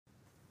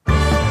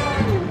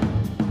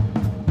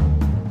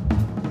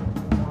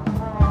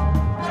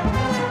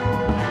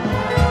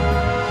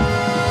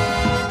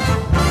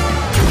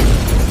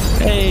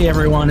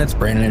everyone, it's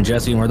Brandon and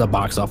Jesse, and we're the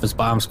Box Office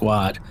Bomb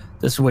Squad.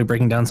 This is where we're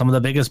breaking down some of the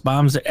biggest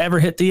bombs that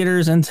ever hit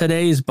theaters, and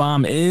today's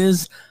bomb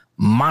is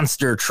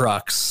Monster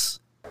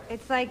Trucks.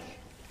 It's like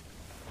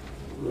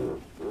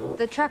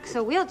the truck's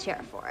a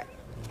wheelchair for it.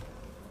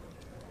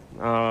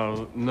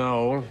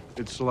 No,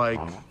 it's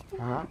like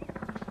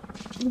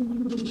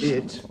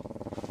it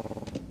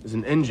is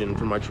an engine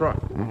for my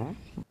truck.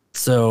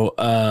 So,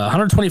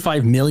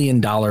 $125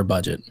 million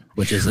budget,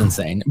 which is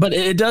insane, but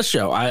it does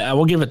show. I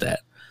will give it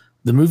that.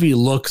 The movie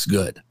looks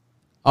good.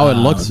 Oh, it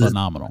looks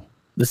phenomenal.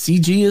 The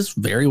CG is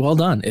very well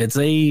done. It's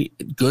a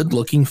good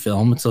looking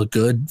film. It's a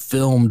good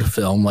filmed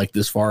film, like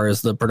as far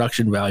as the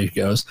production value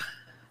goes.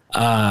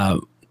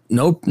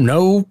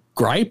 No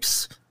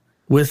gripes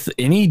with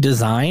any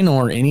design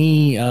or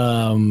any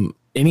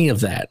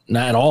of that.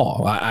 Not at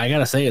all. I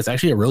gotta say, it's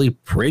actually a really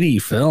pretty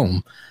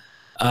film.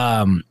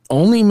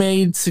 Only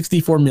made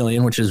 $64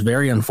 million, which is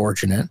very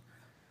unfortunate.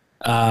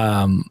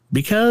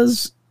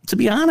 Because to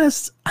be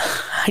honest,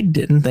 I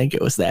didn't think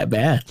it was that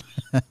bad.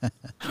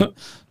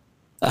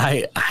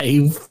 I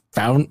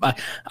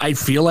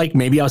feel like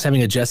maybe I was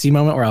having a Jesse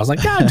moment where I was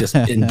like, I'm just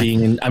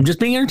being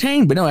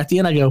entertained. But no, at the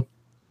end I go,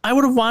 I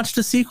would have watched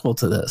a sequel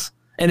to this.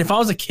 And if I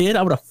was a kid,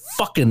 I would have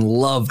fucking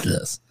loved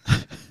this.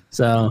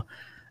 So,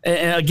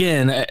 and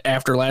again,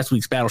 after last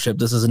week's Battleship,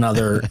 this is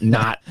another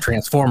not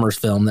Transformers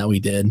film that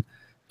we did.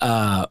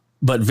 But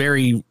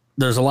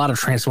there's a lot of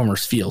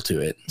Transformers feel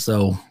to it.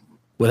 So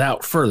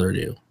without further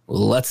ado,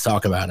 let's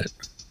talk about it.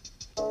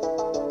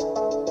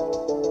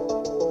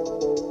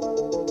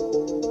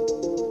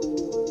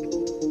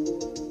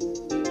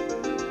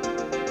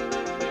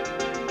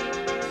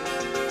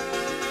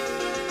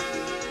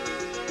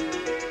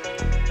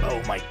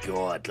 Oh my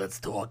God,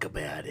 let's talk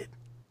about it.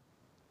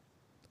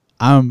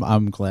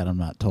 I'm glad I'm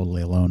not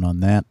totally alone on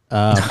that.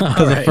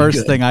 Because the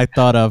first thing I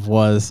thought of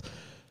was,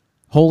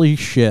 holy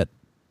shit,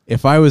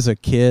 if I was a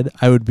kid,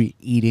 I would be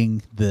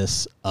eating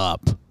this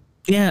up.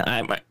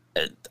 Yeah,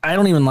 I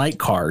don't even like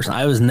cars.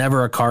 I was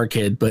never a car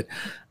kid, but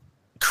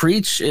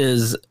Creech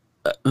is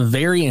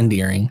very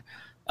endearing.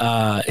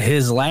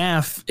 His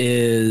laugh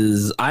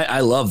is, I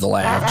love the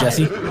laugh,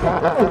 Jesse.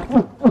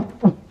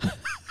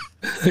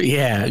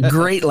 Yeah,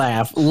 great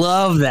laugh.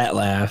 Love that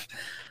laugh.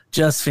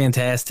 Just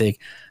fantastic.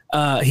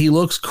 He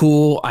looks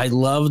cool. I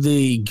love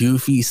the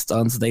goofy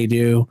stunts they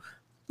do.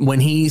 When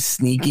he's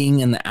sneaking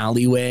in the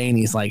alleyway and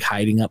he's like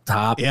hiding up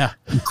top. Yeah.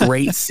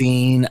 Great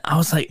scene. I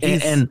was like,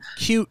 and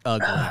cute,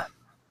 ugly.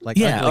 Like,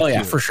 yeah. Oh,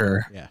 yeah, for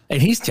sure. Yeah.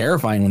 And he's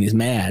terrifying when he's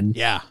mad.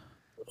 Yeah.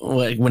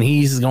 Like when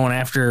he's going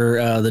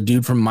after the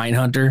dude from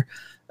Mindhunter,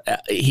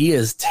 he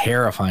is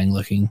terrifying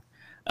looking.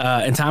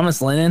 And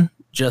Thomas Lennon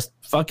just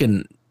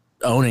fucking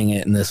owning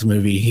it in this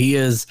movie.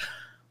 He's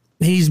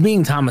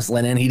being Thomas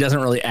Lennon. He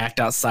doesn't really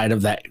act outside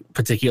of that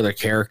particular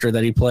character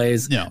that he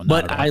plays. No,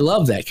 but I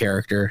love that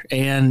character.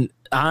 And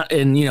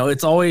you know,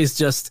 it's always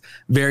just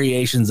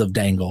variations of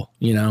Dangle,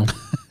 you know,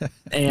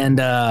 and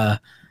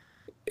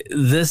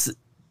this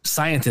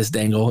scientist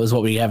Dangle is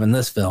what we have in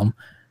this film.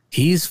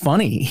 He's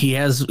funny. He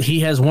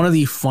has one of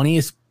the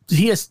funniest.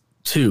 He has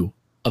two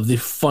of the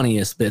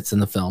funniest bits in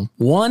the film.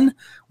 One,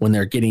 when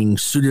they're getting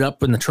suited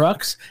up in the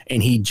trucks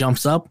and he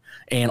jumps up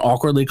and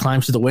awkwardly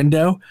climbs to the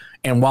window.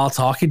 And while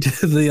talking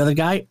to the other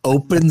guy,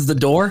 opens the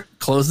door,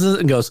 closes it,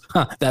 and goes,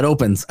 that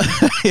opens.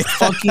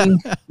 Fucking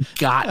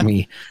got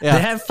me. Yeah.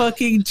 That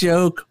fucking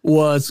joke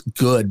was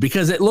good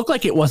because it looked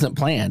like it wasn't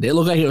planned. It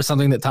looked like it was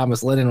something that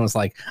Thomas Lennon was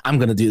like, I'm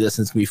going to do this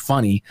and it's going to be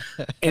funny.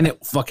 And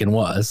it fucking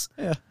was.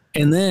 Yeah.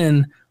 And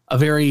then a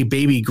very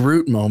Baby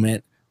Groot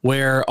moment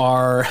where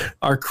our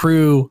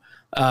crew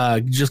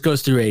just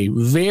goes through a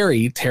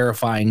very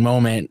terrifying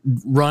moment,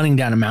 running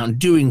down a mountain,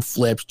 doing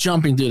flips,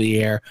 jumping through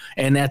the air,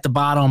 and at the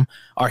bottom,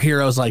 our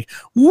hero's like,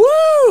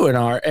 "Woo!"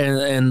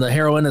 and the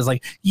heroine is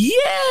like,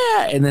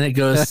 "Yeah!" And then it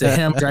goes to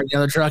him driving the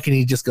other truck, and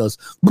he just goes,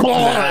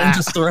 and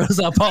just throws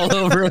up all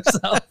over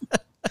himself.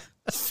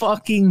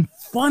 Fucking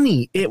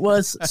funny! It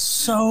was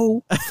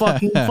so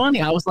fucking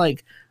funny. I was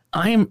like,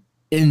 I am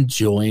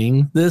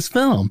enjoying this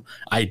film.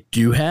 I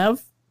do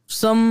have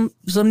some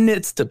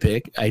nits to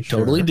pick. I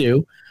totally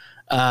do.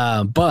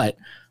 But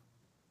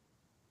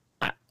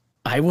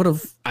I would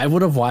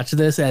have watched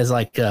this as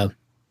like 10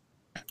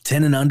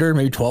 and under,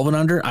 maybe 12 and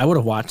under. I would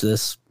have watched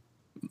this.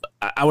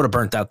 I would have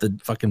burnt out the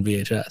fucking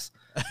VHS.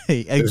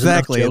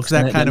 Exactly. It's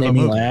that kind of a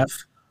movie.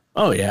 Laugh.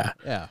 Oh yeah.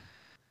 Yeah.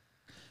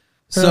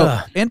 So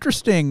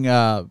interesting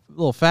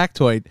little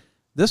factoid.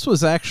 This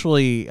was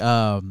actually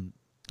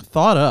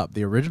thought up.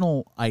 The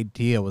original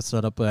idea was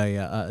set up by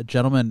a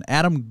gentleman,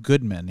 Adam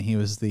Goodman. He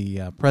was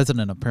the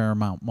president of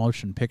Paramount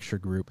Motion Picture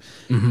Group.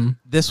 Mm-hmm.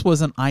 This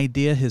was an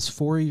idea his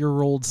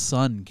 4-year-old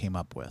son came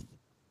up with.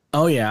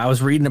 Oh, yeah. I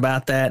was reading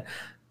about that.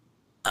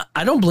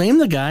 I don't blame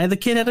the guy. The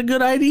kid had a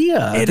good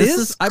idea. This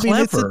is I mean,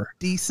 it's a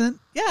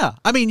decent. Yeah.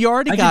 I mean, you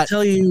already got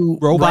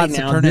robots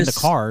that turn into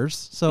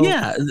cars. So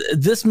yeah,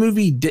 this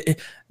movie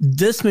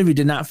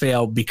did not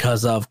fail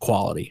because of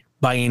quality.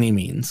 By any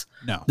means.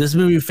 No. This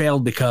movie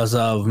failed because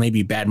of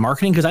maybe bad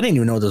marketing, because I didn't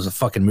even know there was a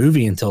fucking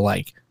movie until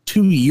like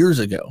 2 years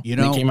ago. You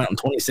know, it came out in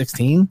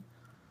 2016.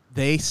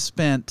 they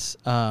spent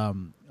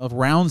around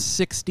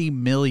 $60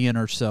 million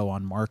or so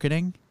on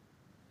marketing.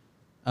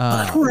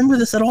 I don't remember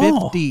this at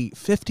all.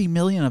 50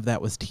 million of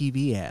that was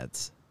TV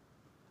ads.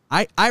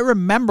 I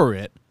remember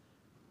it,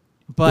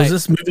 but was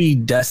this movie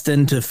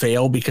destined to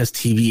fail because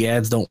TV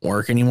ads don't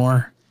work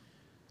anymore?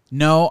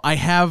 No, I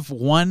have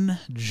one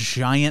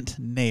giant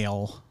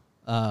nail.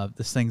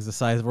 This thing's the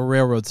size of a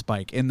railroad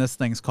spike in this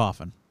thing's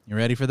coffin. You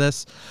ready for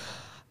this?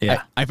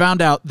 Yeah. I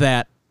found out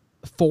that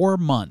 4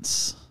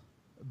 months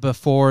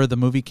before the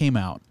movie came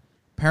out,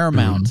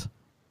 Paramount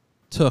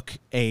took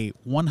a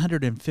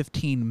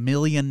 $115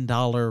 million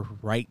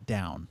write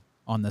down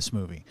on this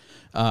movie.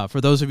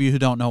 For those of you who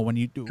don't know,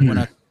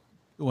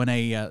 when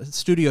a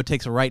studio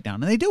takes a write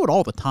down, and they do it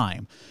all the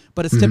time,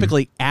 but it's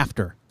typically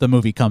after the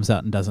movie comes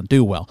out and doesn't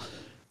do well.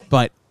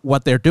 But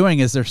what they're doing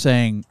is they're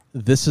saying,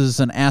 this is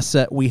an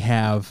asset we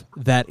have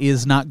that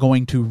is not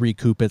going to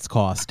recoup its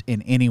cost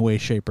in any way,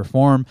 shape, or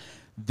form.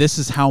 This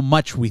is how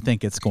much we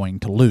think it's going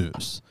to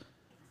lose.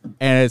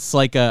 And it's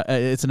like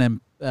it's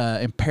an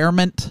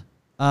impairment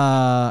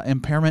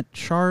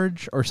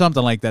charge or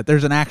something like that.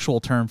 There's an actual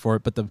term for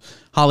it, but the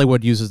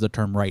Hollywood uses the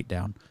term write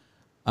down.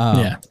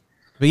 Yeah.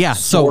 But yeah,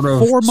 so 4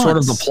 months. Sort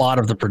of the plot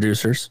of The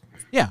Producers.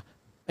 Yeah,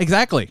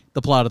 exactly.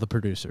 The plot of The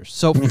Producers.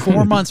 So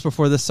 4 months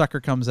before this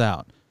sucker comes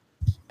out,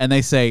 and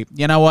they say,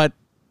 you know what?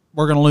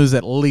 We're going to lose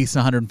at least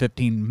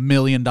 $115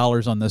 million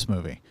on this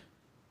movie.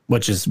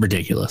 Which is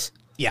ridiculous.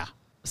 Yeah.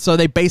 So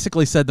they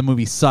basically said the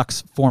movie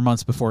sucks 4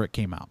 months before it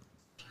came out.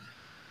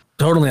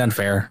 Totally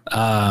unfair.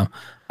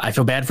 I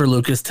feel bad for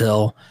Lucas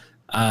Till.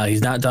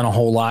 He's not done a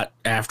whole lot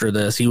after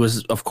this. He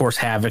was, of course,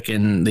 Havoc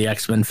in the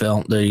X-Men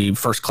film, the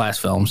First Class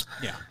films.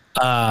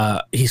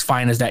 Yeah. He's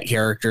fine as that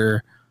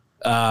character.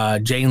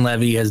 Jane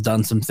Levy has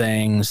done some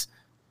things.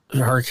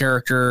 Her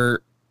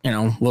character,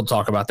 we'll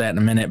talk about that in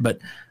a minute. But,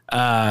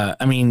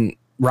 I mean,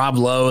 Rob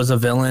Lowe as a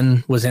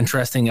villain was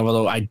interesting,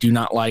 although I do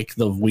not like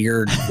the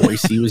weird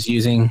voice he was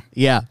using.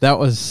 Yeah, that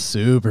was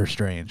super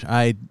strange.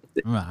 I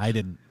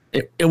didn't.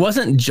 It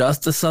wasn't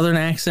just a Southern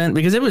accent.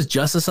 Because it was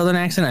just a Southern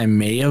accent, I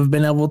may have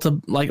been able to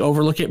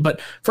overlook it.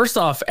 But first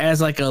off,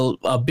 as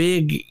a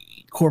big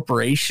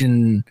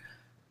corporation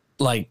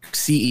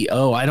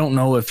CEO, I don't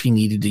know if he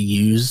needed to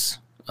use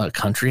a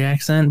country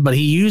accent, but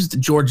he used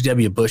George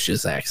W.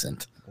 Bush's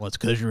accent. Well, it's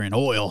because you're in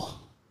oil.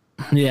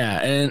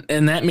 Yeah,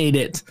 and that made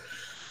it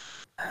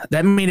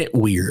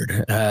weird,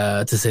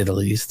 to say the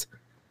least.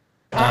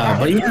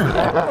 But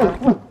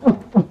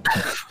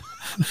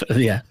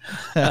yeah.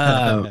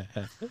 Yeah.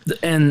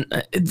 And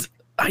it's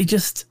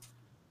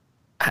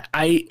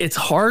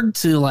hard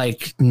to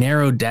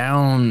narrow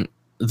down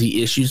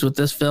the issues with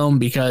this film,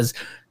 because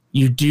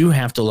you do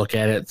have to look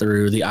at it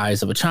through the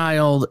eyes of a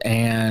child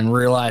and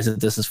realize that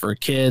this is for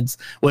kids,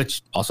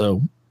 which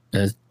also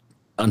is,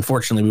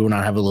 unfortunately, we will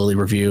not have a Lily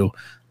review.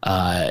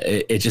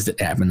 It just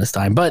didn't happen this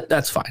time, but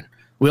that's fine.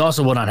 We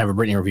also will not have a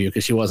Brittany review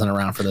because she wasn't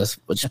around for this,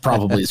 which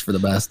probably is for the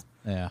best.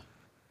 Yeah.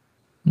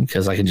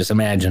 Because I can just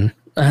imagine.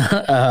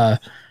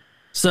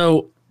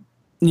 So,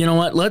 you know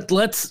what?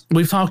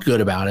 We've talked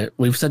good about it.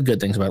 We've said good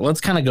things about it.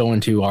 Let's kind of go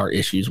into our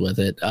issues with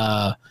it.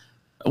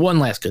 One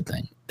last good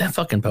thing. That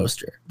fucking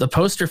poster. The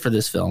poster for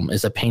this film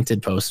is a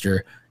painted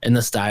poster in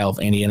the style of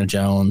Indiana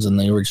Jones and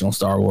the original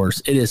Star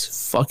Wars. It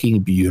is fucking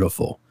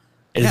beautiful.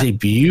 It is a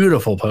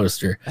beautiful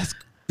poster.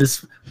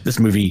 This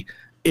movie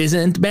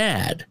isn't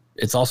bad.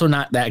 It's also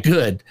not that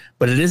good,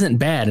 but it isn't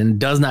bad and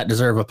does not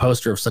deserve a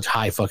poster of such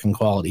high fucking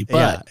quality. But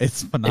yeah,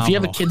 it's phenomenal. If you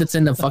have a kid that's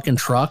into fucking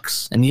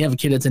trucks and you have a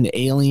kid that's into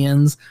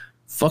aliens,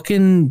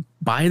 fucking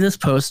buy this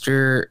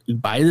poster,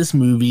 buy this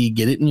movie,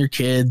 get it in your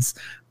kids,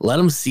 let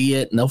them see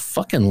it, and they'll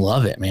fucking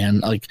love it,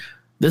 man.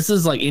 This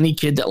is any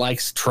kid that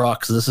likes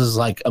trucks. This is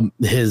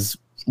his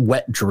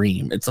wet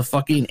dream. It's a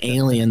fucking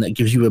alien that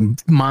gives you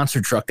a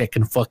monster truck that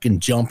can fucking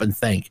jump and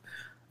think.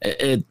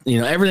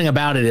 Everything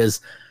about it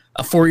is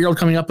a 4-year-old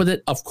coming up with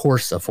it. Of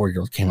course, a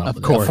 4-year-old came up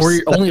with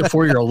it. Only a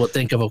 4-year-old would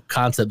think of a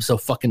concept so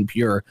fucking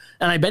pure.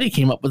 And I bet he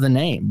came up with a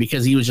name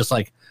because he was just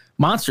like,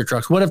 monster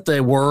trucks. What if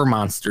they were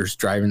monsters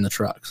driving the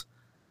trucks?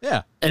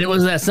 Yeah. And it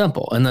was that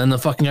simple. And then the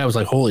fucking guy was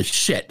like, holy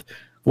shit,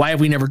 why have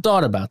we never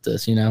thought about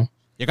this? You're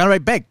gonna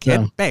write big,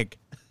 kid, big.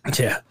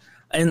 Yeah.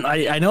 And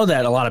I know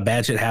that a lot of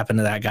bad shit happened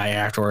to that guy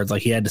afterwards.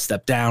 He had to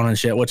step down and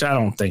shit, which I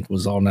don't think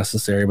was all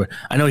necessary, but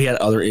I know he had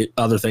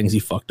other things he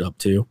fucked up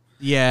too.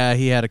 Yeah,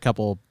 he had a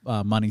couple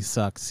money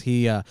sucks.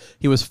 He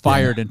was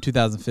fired in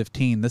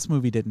 2015. This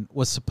movie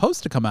was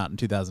supposed to come out in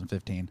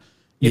 2015.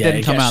 It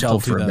didn't come out until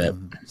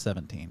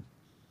 2017.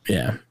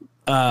 Yeah.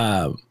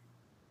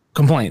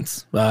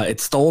 Complaints.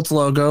 It stole its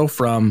logo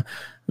from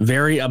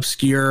very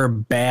obscure,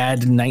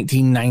 bad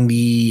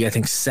 1990, I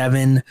think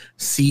 7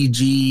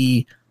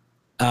 CG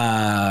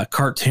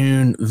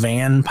cartoon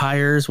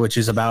Vampires, which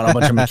is about a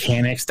bunch of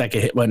mechanics that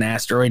get hit by an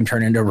asteroid and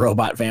turn into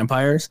robot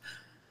vampires.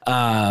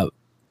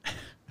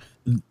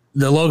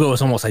 The logo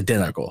is almost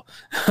identical.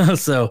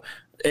 So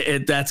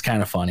that's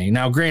kind of funny.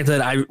 Now,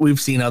 granted,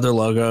 we've seen other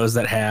logos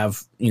that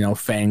have,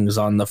 fangs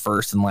on the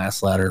first and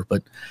last letter,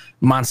 but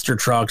monster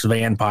trucks,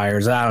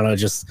 vampires, I don't know, it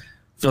just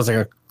feels like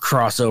a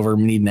crossover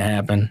needing to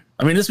happen.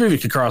 I mean, this movie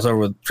could cross over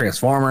with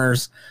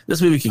Transformers.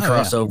 This movie could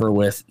cross over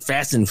with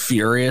Fast and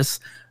Furious.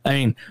 I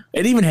mean,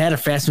 it even had a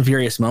Fast and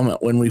Furious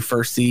moment when we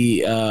first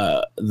see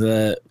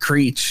the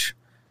Creech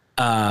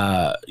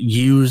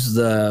use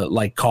the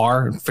like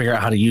car, figure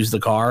out how to use the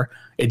car.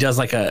 It does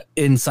like a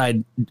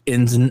inside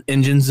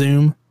engine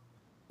zoom,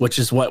 which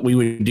is what we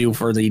would do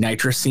for the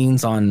nitrous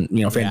scenes on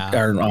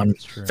on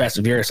Fast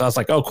and Furious. So I was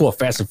like, oh, cool,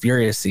 Fast and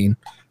Furious scene.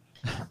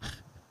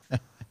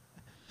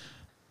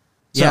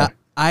 Yeah,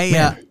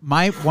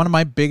 one of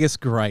my biggest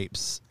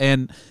gripes,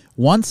 and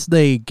once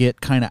they get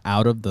kind of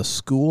out of the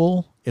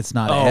school, it's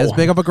not as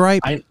big of a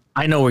gripe.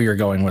 I know where you're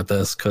going with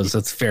this because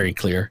it's very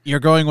clear. You're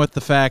going with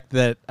the fact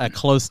that a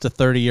close to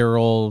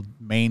 30-year-old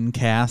main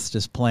cast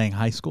is playing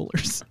high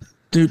schoolers.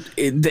 Dude,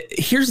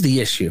 here's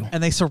the issue.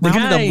 And they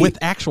surrounded them with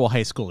actual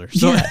high schoolers.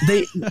 So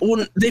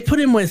they put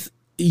him with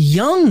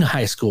young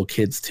high school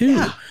kids too.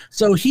 Yeah.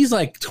 So he's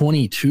like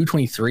 22,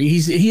 23.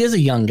 He is a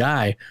young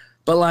guy,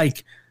 but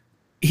like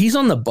he's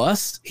on the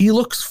bus. He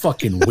looks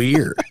fucking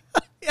weird.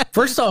 Yeah.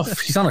 First off,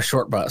 he's on a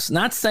short bus.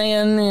 Not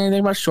saying anything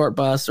about short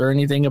bus or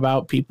anything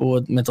about people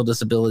with mental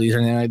disabilities or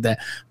anything like that.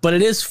 But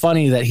it is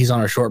funny that he's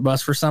on a short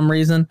bus for some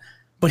reason.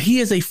 But he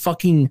is a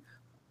fucking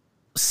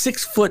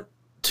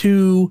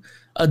 6'2"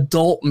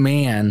 adult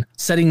man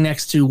sitting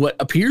next to what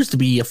appears to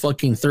be a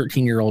fucking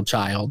 13-year-old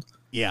child.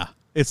 Yeah,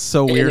 it's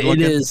so weird.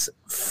 It is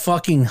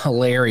fucking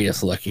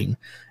hilarious looking.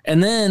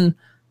 And then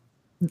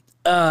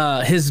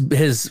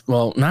his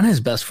well, not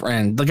his best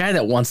friend, the guy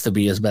that wants to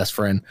be his best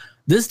friend.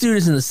 This dude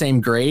is in the same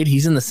grade.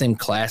 He's in the same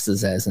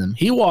classes as him.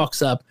 He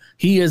walks up.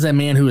 He is a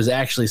man who is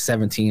actually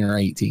 17 or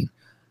 18.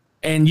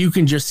 And you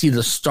can just see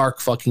the stark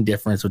fucking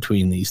difference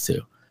between these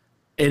two.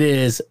 It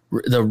is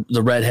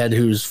the redhead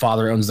whose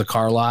father owns the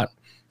car lot.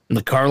 And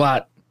the car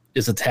lot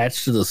is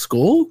attached to the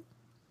school.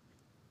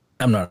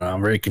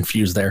 I'm very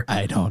confused there.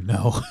 I don't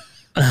know.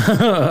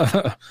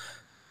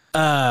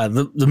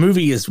 The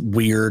movie is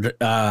weird.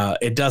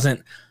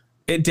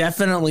 It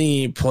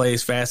definitely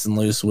plays fast and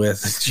loose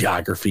with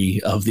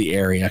geography of the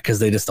area because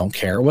they just don't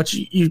care.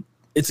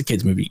 It's a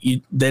kids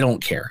movie. They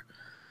don't care.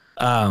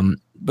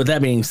 But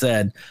that being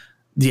said,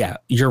 yeah,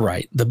 you're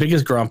right. The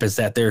biggest grump is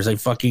that there's a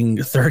fucking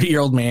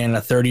 30-year-old man and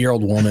a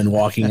 30-year-old woman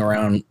walking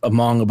around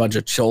among a bunch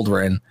of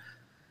children.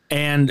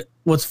 And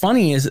what's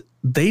funny is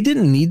they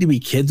didn't need to be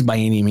kids by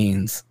any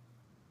means.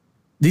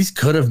 These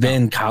could have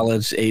been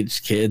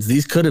college-age kids.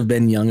 These could have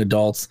been young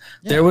adults.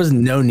 Yeah. There was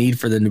no need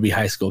for them to be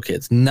high school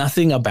kids.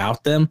 Nothing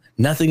about them,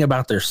 nothing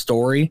about their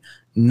story,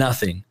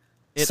 nothing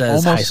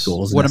says high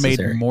school is would have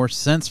necessary. made more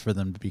sense for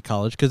them to be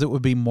college because it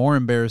would be more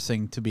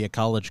embarrassing to be a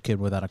college kid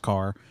without a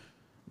car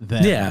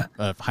than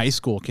a high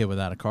school kid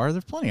without a car.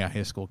 There's plenty of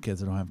high school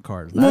kids that don't have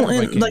cars. Not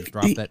everybody can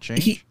drop that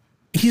change.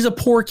 He's a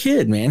poor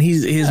kid, man.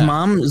 His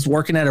mom is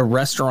working at a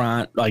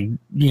restaurant,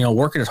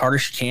 working as hard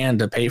as she can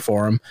to pay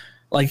for him.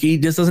 Like, he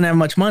just doesn't have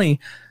much money.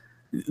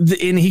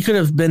 And he could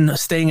have been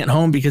staying at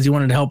home because he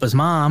wanted to help his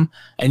mom.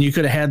 And you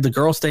could have had the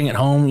girl staying at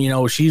home.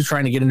 She's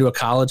trying to get into a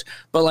college.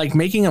 But, like,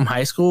 making him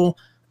high school,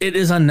 it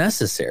is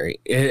unnecessary.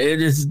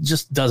 It is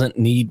just doesn't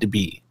need to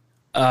be.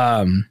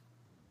 That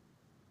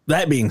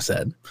being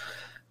said,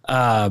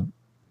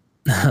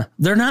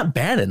 they're not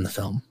bad in the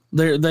film.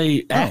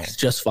 They act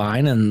just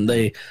fine.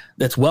 And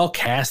that's well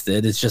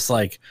casted. It's just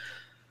like,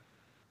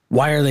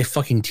 why are they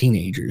fucking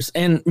teenagers?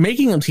 And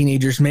making them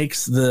teenagers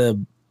makes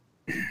the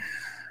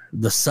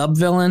sub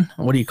villain,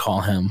 what do you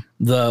call him?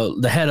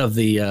 The head of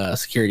the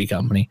security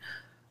company.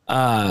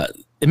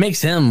 It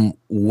makes him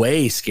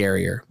way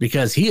scarier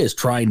because he is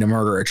trying to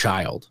murder a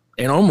child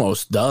and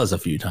almost does a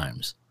few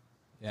times.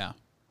 Yeah.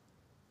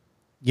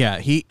 Yeah.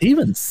 He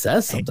even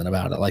says something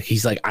about it. Like he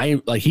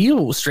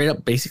straight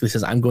up basically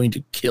says, I'm going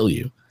to kill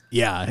you.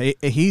 Yeah.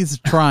 He's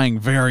trying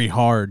very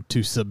hard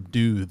to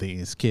subdue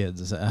these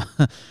kids.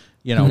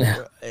 He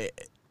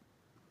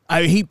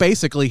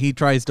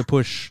tries to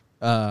push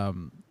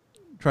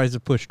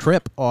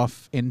Trip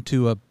off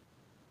into a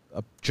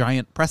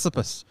giant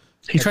precipice.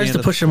 He tries to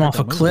push him off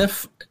a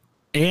cliff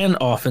and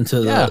off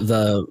into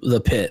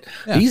the pit.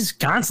 Yeah. He's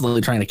constantly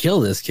trying to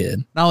kill this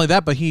kid. Not only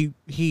that, but he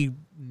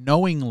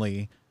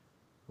knowingly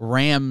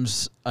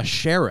rams a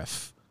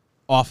sheriff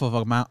off of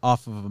a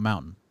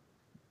mountain.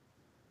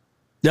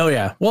 Oh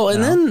yeah. Well,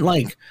 and then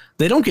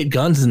they don't get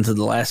guns into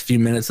the last few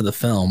minutes of the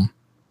film.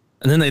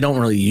 And then they don't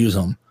really use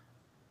them.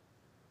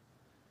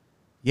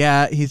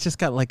 Yeah, he's just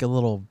got like a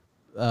little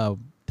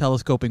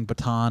telescoping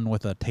baton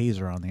with a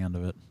taser on the end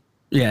of it.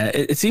 Yeah,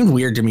 it seemed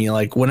weird to me.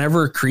 Like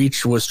whenever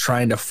Creech was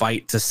trying to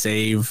fight to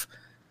save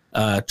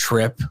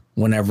Trip,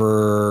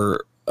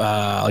 whenever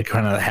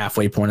kind of the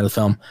halfway point of the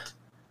film,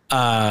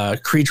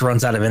 Creech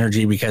runs out of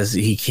energy because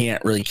he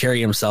can't really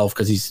carry himself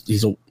because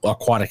he's an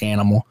aquatic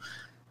animal.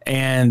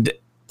 And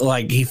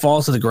he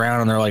falls to the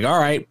ground and they're like, all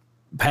right,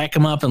 pack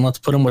him up and let's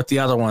put him with the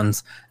other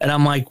ones. And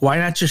I'm like, why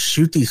not just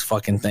shoot these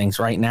fucking things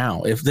right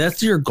now? If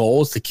that's your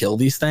goal is to kill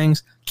these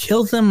things,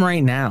 kill them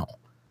right now.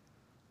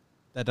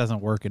 That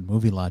doesn't work in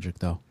movie logic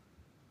though.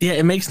 Yeah,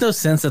 it makes no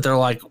sense that they're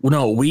like,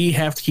 no, we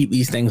have to keep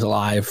these things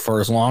alive for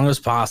as long as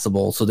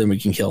possible so then we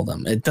can kill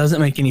them. It doesn't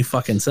make any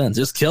fucking sense.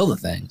 Just kill the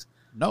things.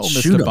 No,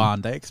 Shoot Mr. 'em.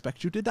 Bond, I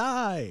expect you to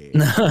die.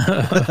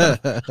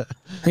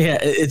 Yeah,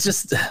 it's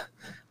just,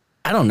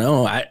 I don't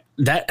know.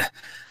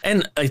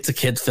 And it's a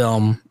kid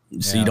film,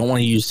 so you don't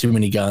want to use too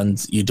many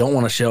guns. You don't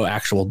want to show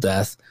actual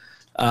death.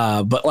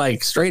 But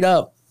like straight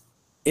up,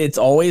 it's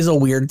always a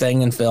weird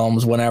thing in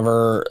films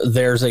whenever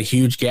there's a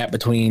huge gap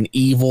between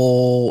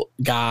evil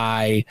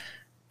guy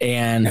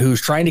and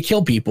who's trying to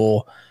kill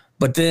people,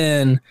 but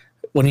then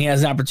when he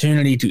has an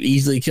opportunity to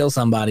easily kill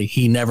somebody,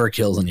 he never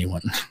kills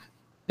anyone.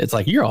 It's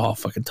like, you're all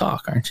fucking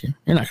talk, aren't you?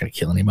 You're not going to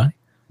kill anybody.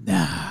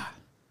 Nah.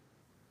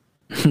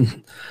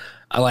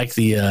 I like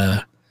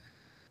the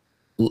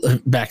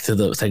back to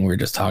the thing we were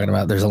just talking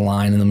about. There's a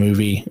line in the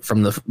movie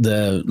from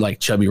the like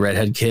chubby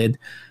redhead kid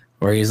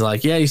where he's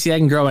like, yeah, you see,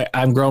 I'm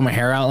growing my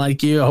hair out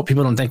like you. I hope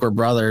people don't think we're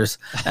brothers.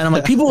 And I'm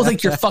like, people will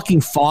think you're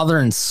fucking father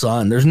and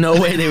son. There's no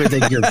way they would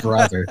think you're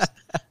brothers.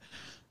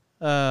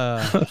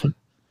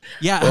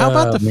 Yeah. How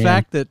about the man.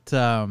 fact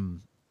that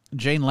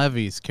Jane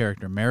Levy's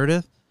character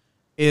Meredith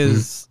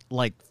is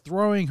like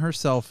throwing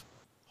herself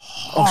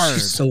hard? Oh,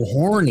 she's so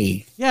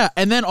horny. Yeah,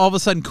 and then all of a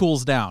sudden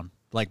cools down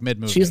like mid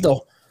movie. She's the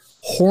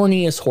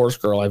horniest horse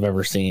girl I've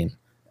ever seen.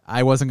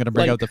 I wasn't going to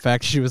bring like- up the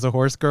fact she was a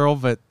horse girl,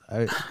 but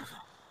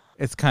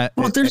it's kind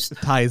of it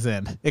ties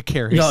in. It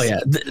carries. Oh yeah,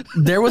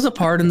 there was a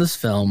part in this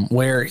film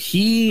where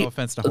No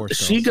offense to horse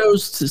girls. she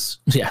goes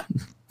to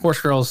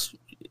horse girls.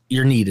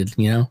 You're needed.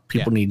 You know,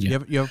 people need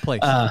you. You have a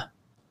place.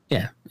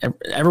 Yeah,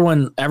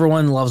 everyone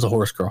loves a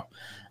horse girl.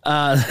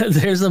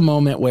 There's a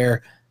moment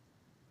where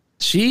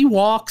she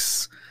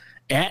walks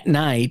at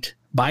night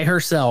by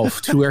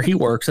herself to where he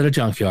works at a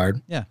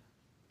junkyard. Yeah.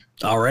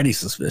 Already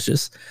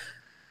suspicious.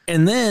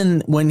 And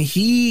then when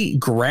he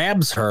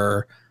grabs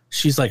her,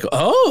 she's like,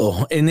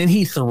 oh, and then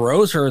he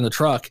throws her in the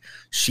truck.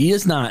 She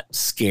is not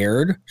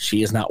scared.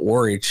 She is not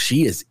worried.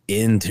 She is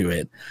into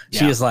it.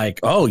 She is like,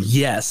 oh,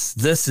 yes,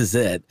 this is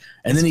it.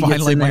 And then he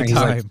gets in there and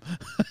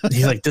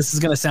he's like, this is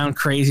going to sound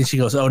crazy. And she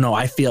goes, oh, no,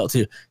 I feel it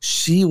too.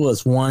 She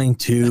was wanting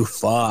to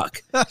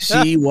fuck.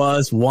 She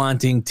was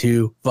wanting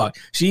to fuck.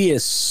 She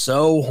is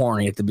so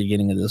horny at the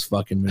beginning of this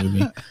fucking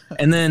movie.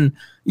 And then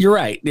you're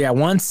right. Yeah.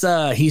 Once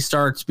he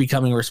starts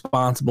becoming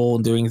responsible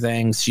and doing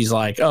things, she's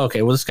like, oh,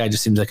 okay, well, this guy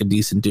just seems like a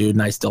decent dude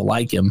and I still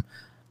like him.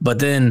 But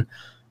then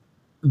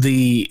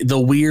the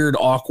weird,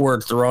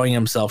 awkward throwing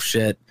yourself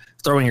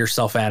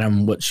at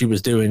him, what she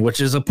was doing, which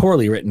is a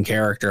poorly written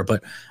character.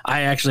 But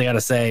I actually got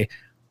to say,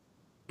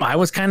 I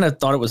was kind of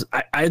thought it was,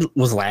 I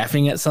was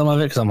laughing at some of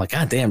it because I'm like,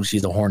 God damn,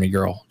 she's a horny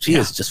girl. She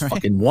is just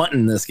fucking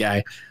wanting this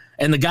guy.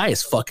 And the guy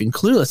is fucking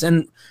clueless.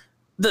 And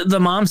the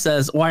mom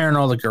says, why aren't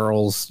all the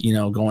girls,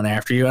 going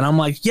after you? And I'm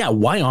like, yeah,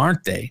 why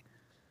aren't they?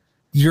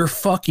 You're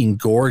fucking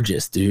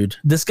gorgeous, dude.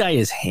 This guy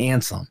is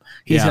handsome.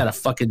 He's got a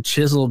fucking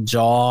chiseled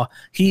jaw.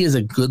 He is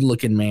a good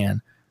looking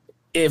man.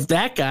 If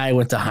that guy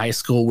went to high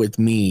school with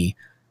me,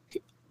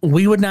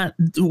 we would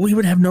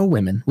have no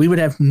women. We would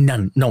have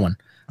no one.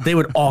 They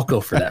would all go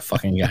for that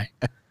fucking guy.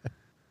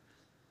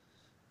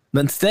 But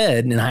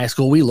instead, in high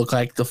school, we look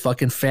like the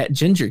fucking fat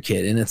ginger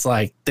kid. And it's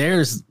like,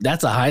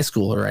 that's a high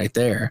schooler right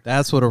there.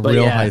 That's what a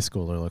real high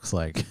schooler looks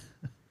like.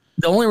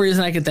 The only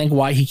reason I can think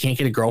why he can't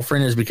get a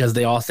girlfriend is because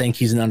they all think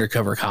he's an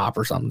undercover cop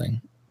or something.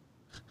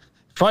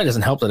 Probably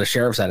doesn't help that a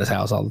sheriff's at his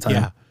house all the time.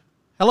 Yeah.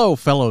 Hello,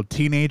 fellow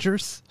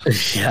teenagers.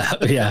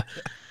 Yeah.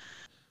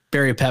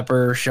 Barry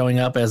Pepper showing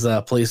up as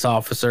a police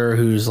officer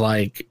who's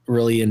like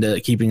really into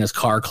keeping his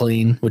car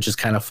clean, which is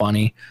kind of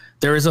funny.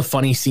 There is a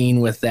funny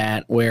scene with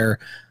that where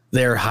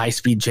they're high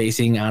speed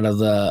chasing out of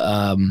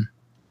the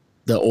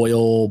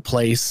oil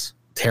place,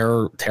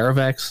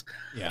 Terravex.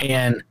 Yeah.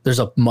 And there's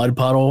a mud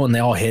puddle and they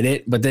all hit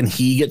it, but then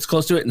he gets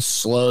close to it and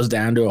slows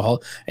down to a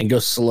halt and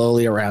goes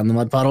slowly around the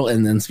mud puddle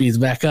and then speeds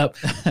back up.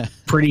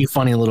 Pretty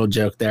funny little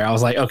joke there. I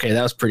was like, okay,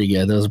 that was pretty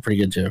good. That was a pretty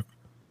good joke.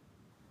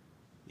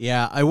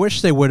 Yeah, I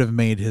wish they would have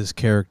made his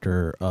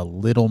character a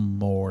little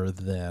more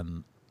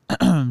than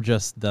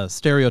just the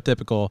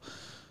stereotypical.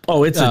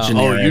 Oh, it's a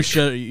generic.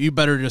 You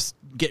better just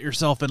get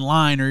yourself in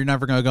line or you're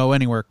never going to go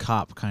anywhere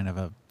cop kind of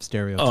a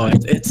stereotype.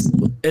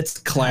 Oh, it's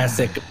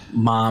classic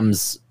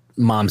mom's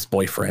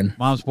boyfriend.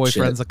 Mom's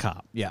boyfriend's a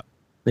cop. Yeah.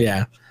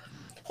 Yeah.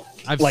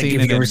 I've like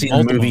seen if you ever seen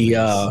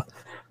the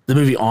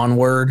movie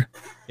Onward.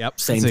 Yep.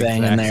 Same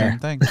thing in there. Same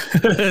thing.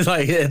 It's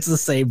like it's the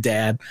same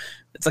dad.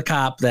 It's a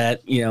cop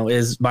that,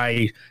 is not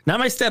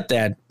my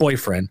stepdad,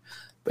 boyfriend.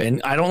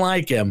 And I don't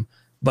like him,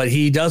 but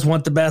he does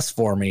want the best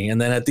for me. And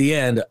then at the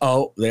end,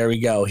 oh, there we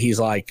go. He's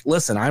like,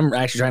 listen, I'm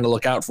actually trying to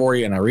look out for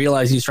you. And I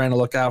realize he's trying to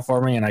look out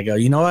for me. And I go,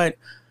 you know what?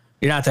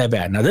 You're not that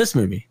bad. Now, this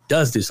movie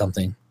does do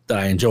something that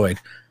I enjoyed.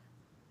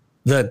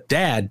 The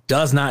dad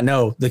does not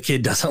know the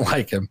kid doesn't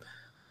like him.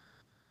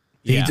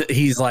 Yeah.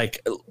 He's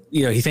like,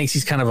 he thinks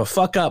he's kind of a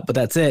fuck up, but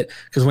that's it.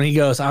 Because when he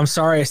goes, I'm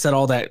sorry I said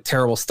all that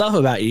terrible stuff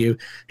about you,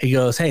 he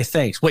goes, hey,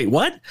 thanks. Wait,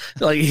 what?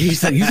 Like he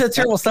said, you said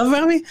terrible stuff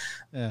about me?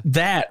 Yeah.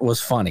 That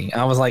was funny.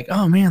 I was like,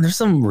 oh man, there's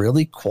some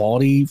really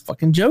quality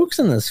fucking jokes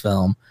in this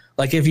film.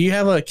 Like if you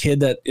have a kid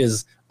that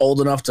is old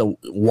enough to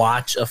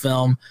watch a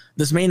film,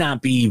 this may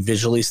not be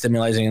visually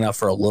stimulating enough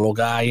for a little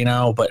guy, you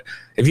know, but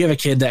if you have a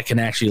kid that can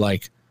actually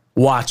like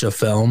watch a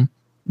film,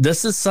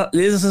 this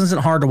isn't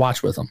hard to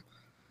watch with them.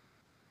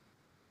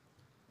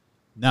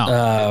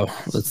 No.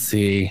 Let's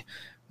see.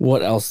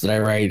 What else did I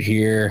write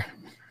here?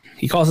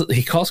 He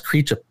calls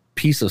Creech a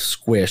piece of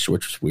squish,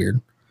 which is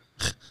weird.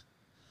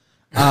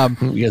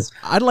 Because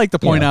I'd like to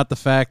point out the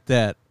fact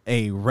that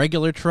a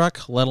regular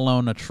truck, let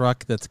alone a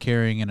truck that's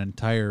carrying an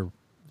entire,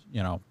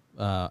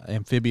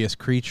 amphibious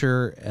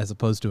creature as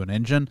opposed to an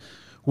engine,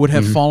 would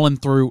have fallen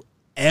through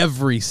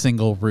every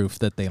single roof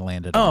that they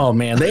landed on. Oh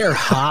man, they are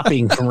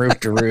hopping from roof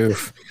to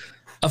roof.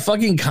 A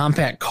fucking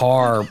compact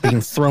car being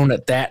thrown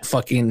at that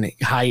fucking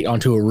height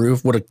onto a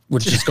roof would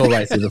just go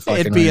right through the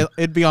fucking.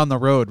 It'd be on the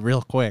road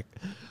real quick.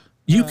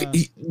 You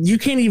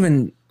can't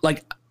even,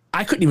 like,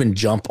 I couldn't even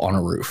jump on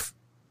a roof.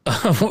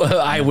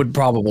 I would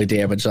probably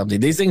damage something.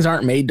 These things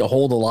aren't made to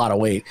hold a lot of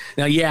weight.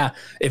 Now, yeah,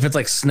 if it's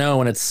like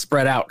snow and it's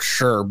spread out,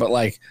 sure, but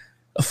like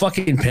a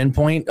fucking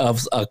pinpoint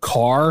of a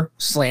car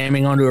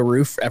slamming onto a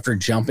roof after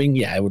jumping,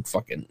 yeah, I would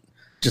fucking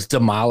just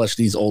demolish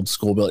these old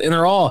school buildings. And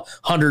they're all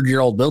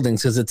 100-year-old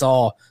buildings because it's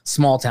all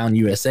small town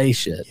USA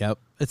shit. Yep.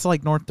 It's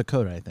like North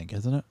Dakota, I think,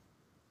 isn't it?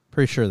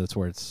 Pretty sure that's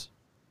where it's.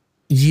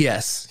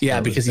 Yes.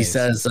 Yeah, because he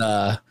says,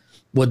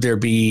 would there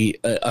be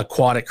an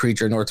aquatic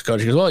creature in North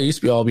Dakota? He goes, well, it used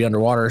to all be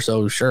underwater,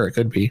 so sure, it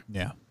could be.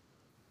 Yeah.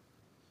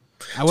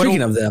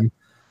 Speaking of them.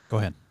 Go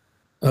ahead.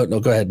 Oh, no,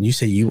 go ahead. You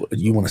say you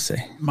want to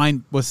say.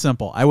 Mine was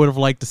simple. I would have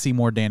liked to see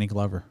more Danny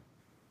Glover.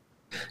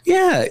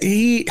 Yeah,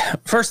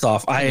 first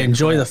off, I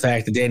enjoy the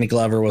fact that Danny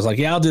Glover was like,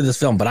 yeah, I'll do this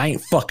film, but I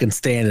ain't fucking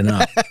standing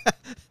up.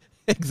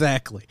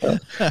 Exactly. Well,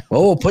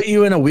 we'll put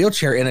you in a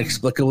wheelchair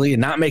inexplicably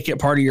and not make it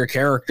part of your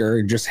character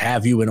and just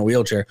have you in a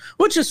wheelchair,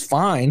 which is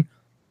fine.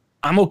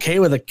 I'm okay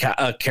with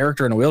a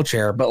character in a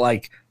wheelchair, but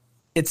like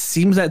it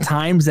seems at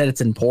times that it's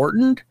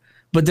important,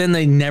 but then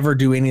they never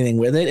do anything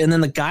with it. And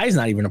then the guy's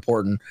not even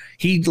important.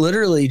 He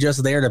literally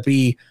just there to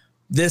be,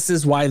 this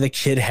is why the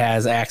kid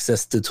has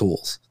access to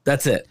tools.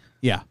 That's it.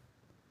 Yeah.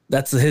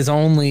 That's his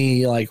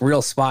only like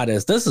real spot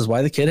is this is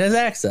why the kid has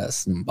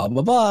access and blah,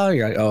 blah, blah.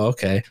 You're like, oh,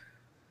 okay.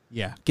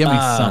 Yeah. Give me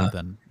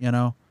something,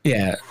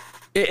 Yeah.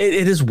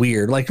 It is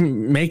weird. Like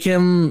make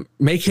him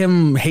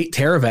hate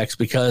Terravex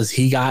because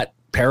he got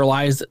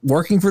paralyzed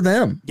working for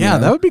them. Yeah.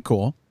 That would be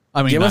cool.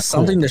 I mean, give us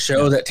something to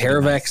show that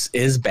Terravex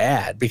is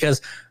bad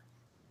because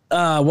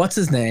what's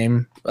his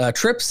name?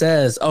 Trip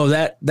says, oh,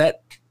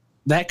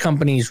 that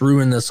company's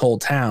ruined this whole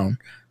town.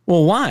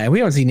 Well, why? We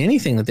haven't seen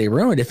anything that they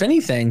ruined. If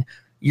anything,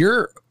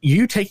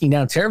 you taking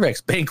down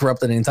Terravex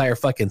bankrupted an entire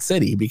fucking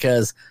city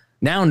because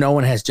now no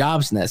one has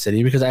jobs in that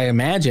city because I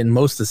imagine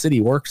most of the city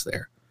works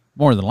there.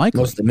 More than likely.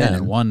 Most of the men.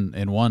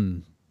 In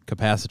one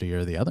capacity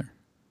or the other.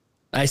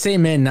 I say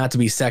men not to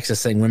be sexist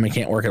saying women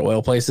can't work at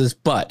oil places,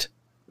 but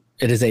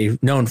it is a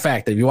known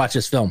fact that if you watch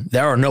this film,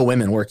 there are no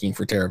women working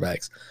for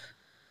Terravex.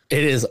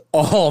 It is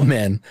all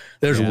men.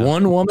 There's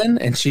one woman,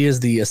 and she is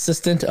the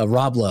assistant of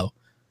Rob Lowe.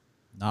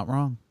 Not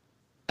wrong.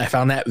 I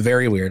found that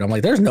very weird. I'm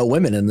like, there's no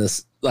women in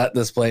this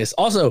place.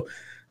 Also,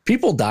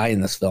 people die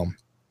in this film.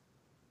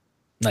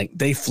 Like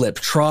they flip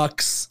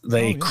trucks,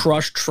 they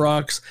crush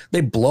trucks, they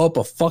blow up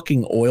a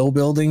fucking oil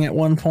building at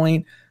one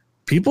point.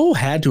 People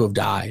had to have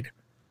died.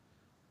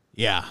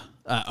 Yeah,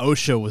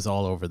 OSHA was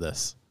all over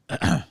this.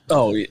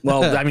 Oh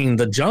well, I mean,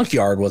 the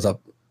junkyard was a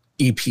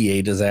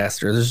EPA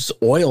disaster. There's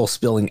just oil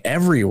spilling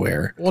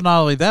everywhere. Well,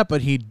 not only that,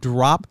 but he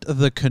dropped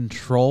the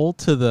control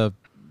to the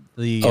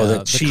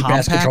cheap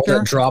ass control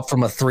that dropped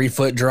from a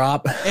 3-foot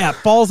drop. Yeah, it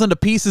falls into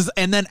pieces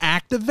and then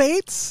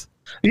activates.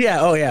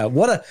 Yeah. Oh yeah.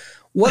 What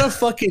a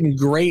fucking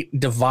great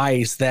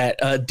device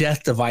that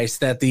death device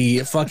that the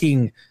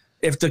fucking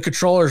if the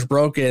controller's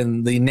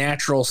broken, the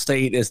natural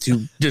state is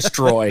to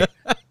destroy.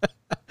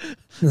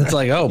 It's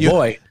like, oh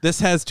boy, this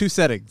has 2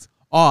 settings: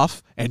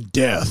 off and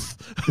death.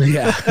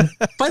 Yeah.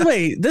 By the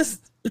way,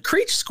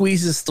 Creech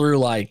squeezes through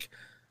like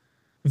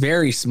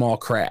very small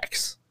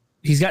cracks.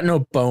 He's got no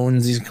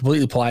bones. He's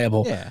completely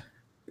pliable. Yeah.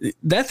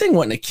 That thing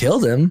wouldn't have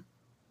killed him.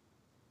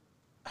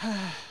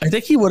 I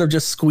think he would have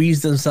just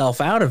squeezed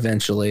himself out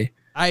eventually.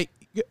 I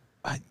get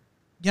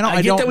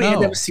that we had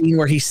to have a scene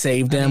where he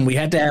saved him. We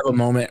had to have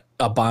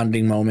a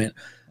bonding moment.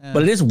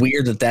 But it is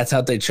weird that's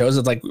how they chose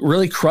it. Like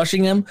really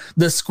crushing him.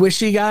 The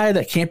squishy guy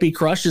that can't be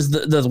crushed is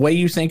the way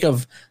you think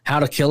of how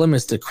to kill him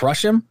is to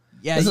crush him.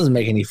 Yeah, this doesn't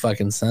make any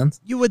fucking sense.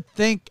 You would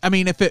think. I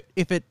mean, if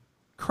it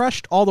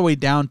crushed all the way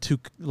down to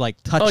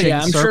like touching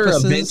I'm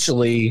surfaces, sure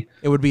eventually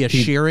it would be a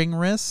shearing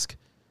risk.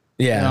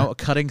 Yeah,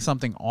 cutting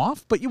something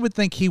off. But you would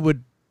think he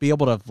would be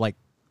able to like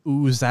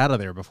ooze out of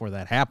there before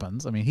that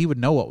happens. I mean, he would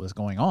know what was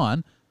going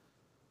on.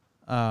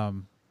 But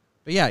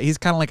yeah, he's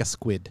kind of like a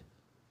squid.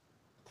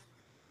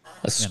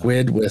 A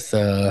squid with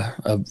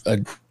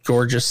a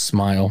gorgeous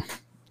smile.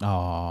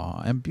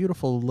 Aw, and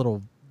beautiful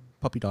little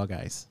puppy dog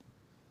eyes.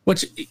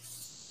 Which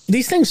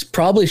these things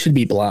probably should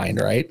be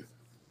blind, right?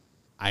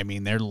 I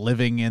mean, they're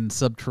living in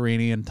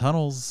subterranean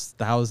tunnels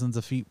thousands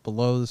of feet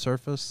below the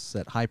surface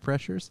at high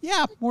pressures.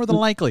 Yeah, more than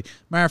likely.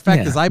 Matter of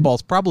fact, his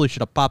eyeballs probably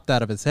should have popped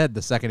out of his head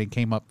the second he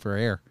came up for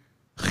air.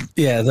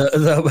 Yeah,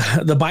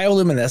 the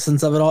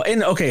bioluminescence of it all.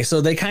 And okay, so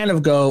they kind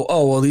of go,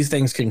 oh, well, these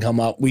things can come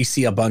up. We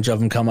see a bunch of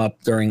them come up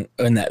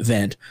in that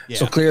vent. Yeah.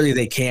 So clearly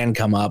they can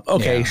come up.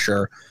 Okay,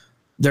 sure.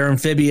 They're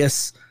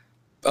amphibious.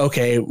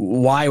 Okay,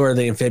 why were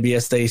they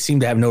amphibious? They seem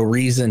to have no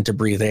reason to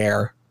breathe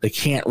air. They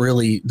can't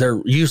really,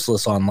 they're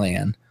useless on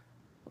land.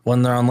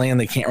 When they're on land,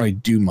 they can't really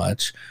do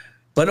much.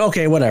 But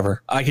okay,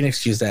 whatever. I can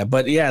excuse that.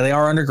 But yeah, they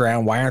are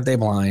underground. Why aren't they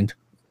blind?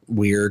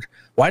 Weird.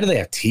 Why do they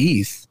have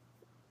teeth?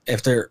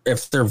 If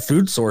their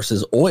food source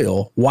is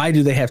oil, why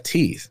do they have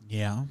teeth?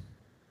 Yeah.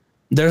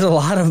 There's a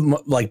lot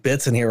of like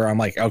bits in here where I'm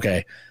like,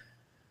 okay,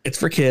 it's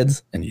for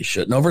kids and you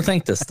shouldn't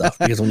overthink this stuff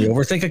because when you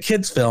overthink a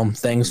kid's film,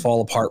 things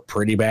fall apart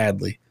pretty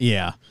badly.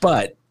 Yeah.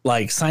 But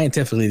like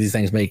scientifically, these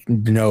things make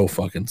no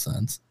fucking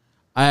sense.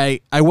 I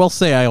will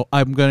say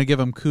I'm going to give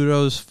them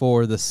kudos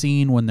for the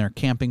scene when they're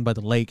camping by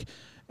the lake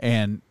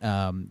and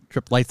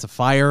Trip lights a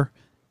fire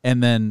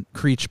and then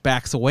Creech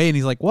backs away and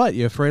he's like, what?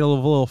 You afraid of a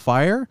little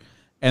fire?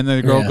 And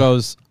then the girl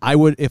goes, I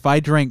would, if I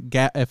drank,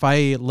 if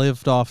I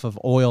lived off of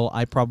oil,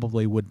 I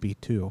probably would be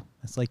too.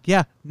 It's like,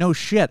 yeah, no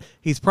shit.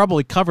 He's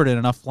probably covered in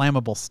enough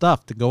flammable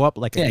stuff to go up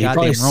like a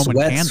goddamn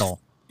Roman candle.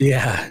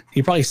 Yeah,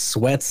 he probably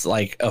sweats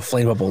like a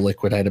flammable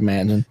liquid, I'd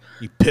imagine.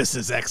 He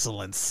pisses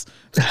excellence.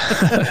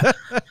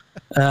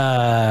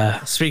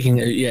 Speaking,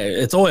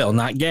 it's oil,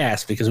 not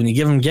gas, because when you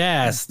give him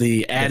gas,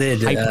 the added,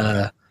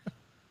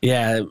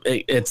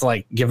 it's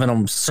like giving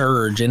them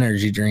Surge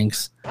energy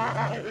drinks.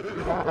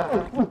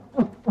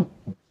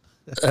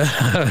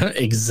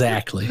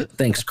 Exactly.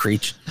 Thanks,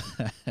 Creech.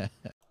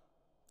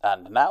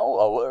 And now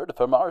a word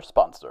from our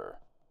sponsor.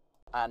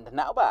 And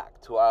now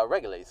back to our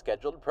regularly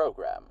scheduled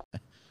program.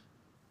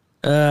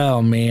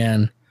 Oh,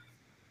 man.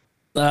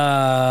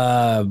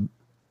 No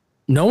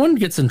one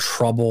gets in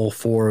trouble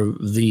for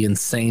the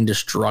insane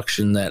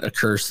destruction that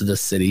occurs to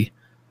this city.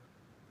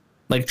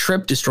 Like,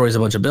 Trip destroys a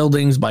bunch of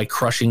buildings by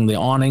crushing the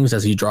awnings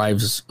as he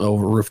drives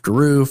over roof to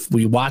roof.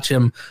 We watch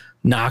him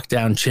knock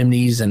down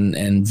chimneys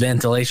and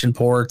ventilation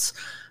ports.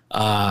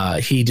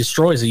 He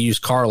destroys a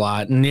used car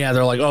lot. And, yeah,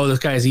 they're like, oh, this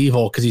guy's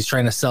evil because he's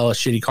trying to sell a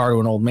shitty car to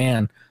an old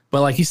man.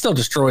 But, like, he still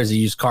destroys a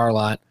used car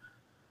lot.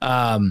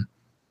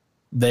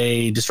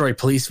 They destroy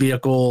police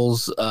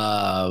vehicles,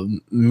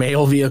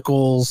 mail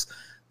vehicles,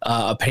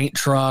 a paint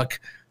truck,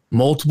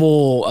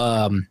 multiple.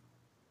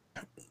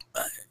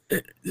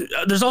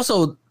 There's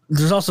also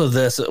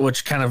this,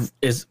 which kind of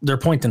is their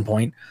point and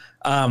point.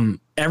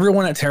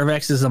 Everyone at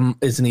Terravex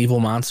is an evil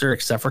monster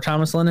except for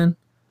Thomas Lennon,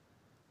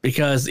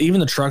 because even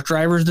the truck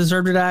drivers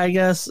deserve to die, I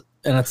guess.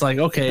 And it's like,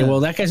 okay, well,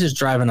 that guy's just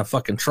driving a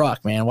fucking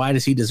truck, man. Why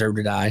does he deserve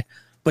to die?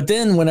 But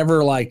then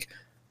whenever like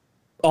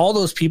all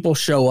those people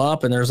show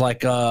up and there's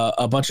like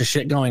a bunch of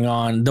shit going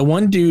on, the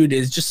one dude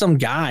is just some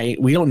guy.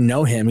 We don't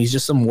know him. He's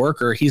just some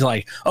worker. He's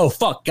like, oh,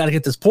 fuck, got to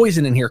get this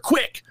poison in here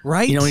quick.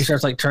 Right. You know, he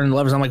starts like turning the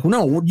levers. I'm like,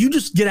 well, no, you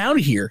just get out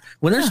of here.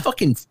 When there's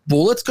fucking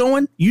bullets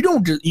going, you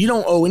don't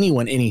owe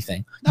anyone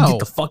anything. You get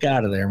the fuck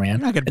out of there, man.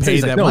 You're not going to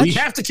pay that much. No, you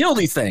have to kill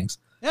these things.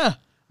 Yeah.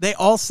 They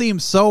all seem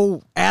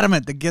so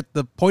adamant to get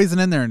the poison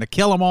in there and to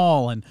kill them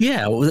all. And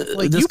yeah,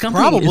 like, you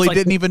probably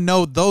didn't even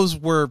know those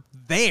were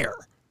there.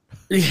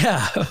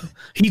 Yeah,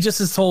 he just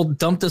is told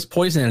dump this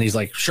poison, and he's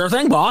like, "Sure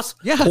thing, boss.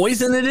 Yeah,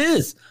 poison it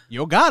is.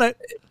 You got it."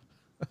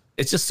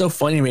 It's just so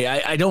funny to me.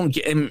 I don't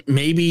get.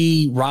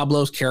 Maybe Rob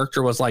Lowe's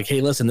character was like, "Hey,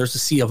 listen, there's a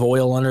sea of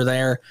oil under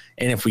there,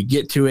 and if we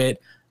get to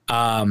it,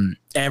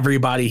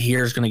 everybody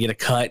here is going to get a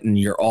cut, and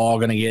you're all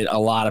going to get a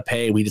lot of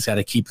pay. We just got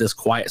to keep this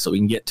quiet so we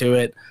can get to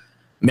it."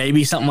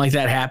 Maybe something like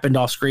that happened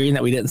off screen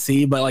that we didn't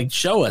see, but like,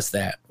 show us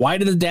that. Why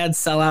did the dad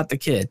sell out the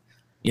kid?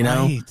 You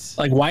know,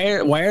 like why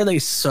are they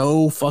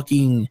so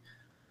fucking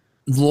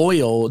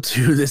loyal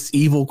to this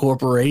evil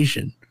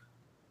corporation?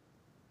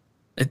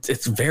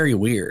 It's very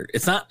weird.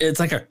 It's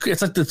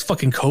like this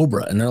fucking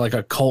Cobra, and they're like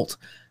a cult.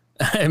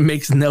 It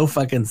makes no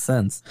fucking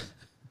sense.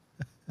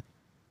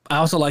 I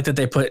also like that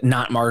they put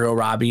not Margot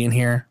Robbie in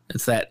here.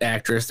 It's that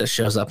actress that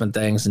shows up in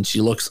things, and she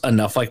looks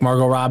enough like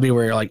Margot Robbie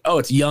where you're like, oh,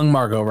 it's young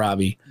Margot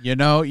Robbie. You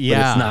know,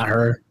 yeah, but it's not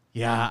her.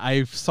 Yeah,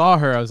 I saw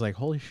her. I was like,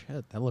 holy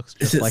shit, that looks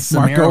just like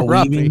Margot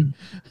Robbie.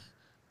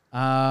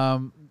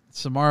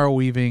 Samara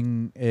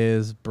Weaving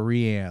is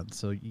Brienne,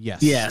 so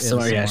yes. Yeah,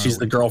 Samara, she's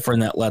the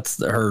girlfriend that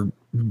lets her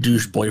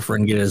douche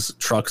boyfriend get his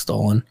truck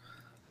stolen.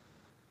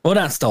 Well,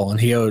 not stolen.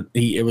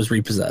 It was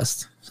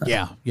repossessed. So.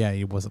 Yeah,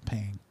 he wasn't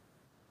paying.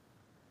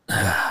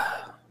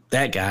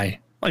 That guy,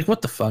 like,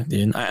 what the fuck,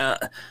 dude?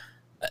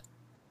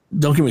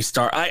 Don't get me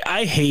started.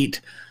 I hate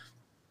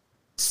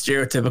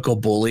stereotypical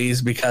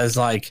bullies because,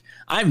 like,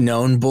 I've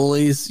known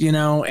bullies, you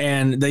know,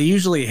 and they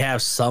usually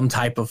have some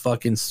type of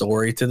fucking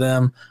story to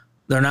them.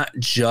 They're not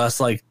just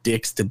like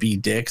dicks to be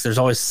dicks. There's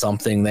always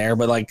something there.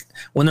 But like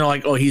when they're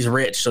like, oh, he's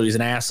rich, so he's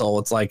an asshole.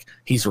 It's like,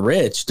 he's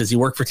rich. Does he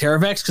work for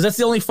Terravex? Because that's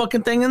the only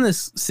fucking thing in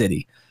this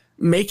city.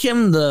 Make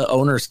him the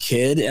owner's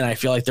kid, and I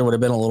feel like there would have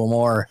been a little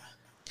more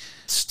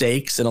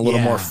stakes and a little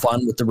more Yeah.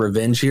 fun with the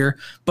revenge here.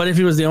 But if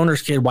he was the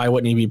owner's kid, why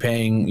wouldn't he be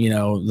paying,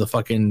 the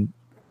fucking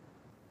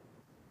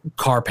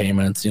car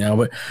payments, But Yeah, I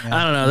don't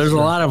know. that's There's true.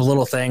 a lot of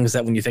little things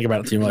that when you think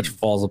about it too much,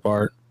 falls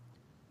apart.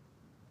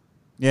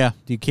 Yeah,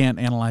 you can't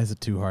analyze it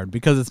too hard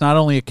because it's not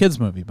only a kids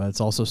movie, but it's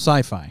also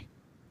sci-fi.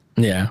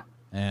 Yeah.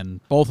 And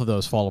both of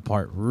those fall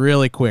apart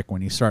really quick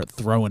when you start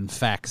throwing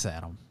facts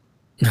at them.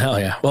 Hell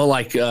yeah. Well,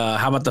 like,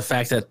 how about the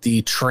fact that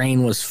the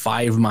train was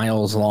 5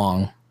 miles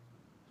long?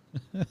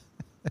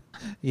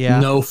 Yeah.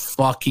 No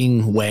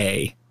fucking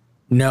way.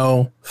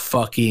 No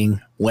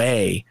fucking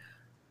way.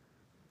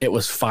 It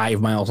was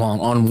 5 miles long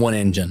on one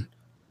engine.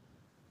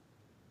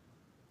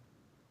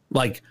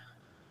 Like,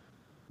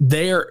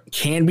 there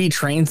can be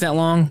trains that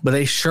long, but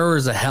they sure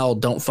as a hell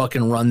don't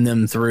fucking run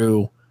them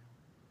through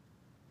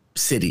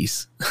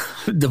cities,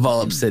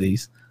 developed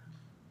cities.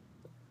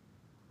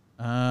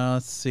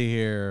 Let's see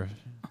here.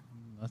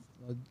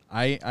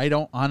 I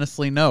don't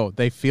honestly know.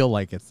 They feel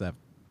like it's that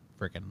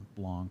freaking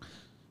long.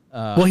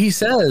 Well, he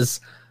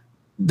says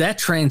that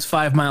train's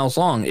 5 miles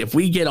long. If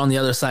we get on the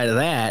other side of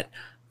that,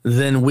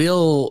 then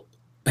we'll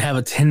have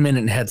a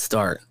 10-minute head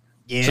start.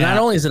 Yeah. So not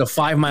only is it a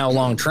 5 mile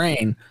long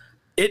train,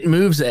 it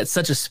moves at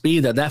such a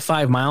speed that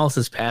 5 miles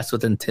is passed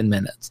within 10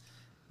 minutes.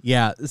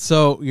 Yeah.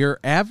 So your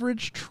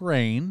average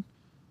train,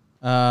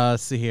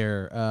 see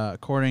here,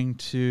 according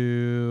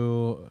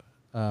to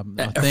A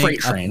freight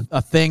train.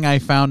 a thing I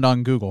found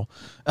on Google,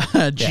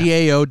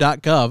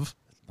 GAO.gov,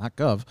 not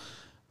gov.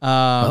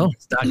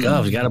 It's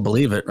 .gov. You got to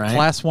believe it, right?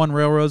 Class 1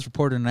 railroads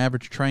reported an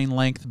average train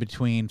length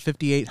between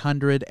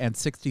 5,800 and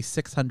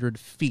 6,600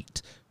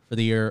 feet for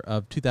the year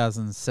of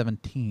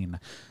 2017.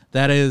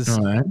 That is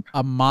All right.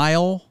 a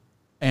mile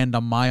and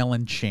a mile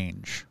and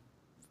change.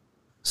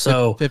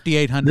 So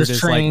 5,800 this is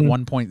train-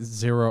 like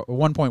 1.0 or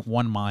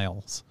 1.1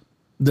 miles.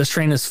 this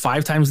train is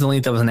 5 times the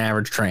length of an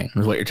average train,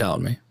 is what you're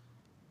telling me.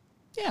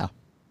 Yeah.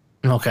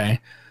 Okay.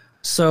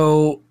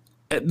 So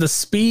the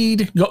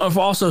speed,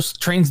 also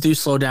trains do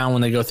slow down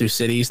when they go through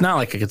cities, not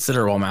like a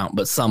considerable amount,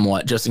 but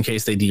somewhat, just in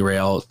case they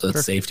derail the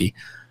safety.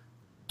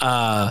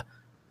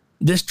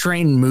 This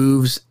train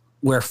moves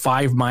where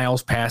 5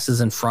 miles passes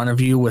in front of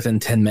you within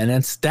 10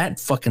 minutes. That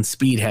fucking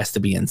speed has to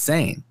be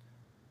insane.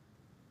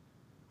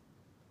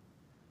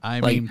 I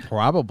Like, mean,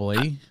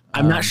 probably.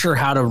 I'm not sure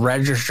how to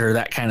register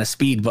that kind of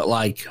speed, but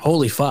like,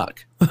 holy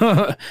fuck.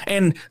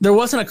 And there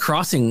wasn't a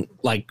crossing,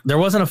 like there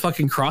wasn't a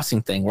fucking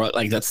crossing thing where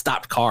like that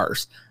stopped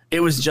cars. It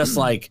was just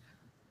like,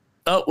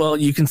 oh, well,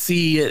 you can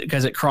see it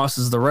because it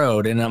crosses the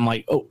road. And I'm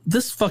like, oh,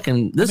 this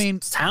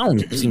town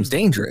seems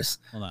dangerous.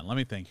 Hold on, let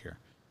me think here.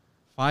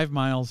 5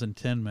 miles in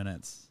 10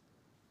 minutes.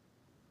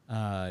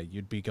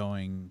 You'd be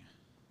going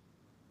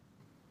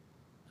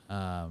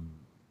 10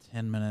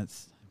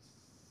 minutes.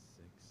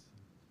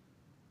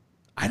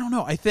 I don't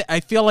know. I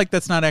feel like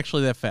that's not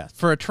actually that fast.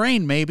 For a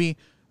train, maybe,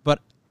 but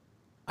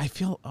I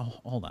feel... Oh,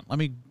 hold on. Let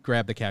me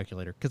grab the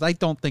calculator, because I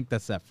don't think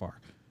that's that far.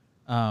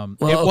 It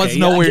was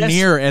nowhere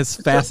near as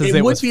fast as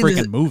it was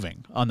freaking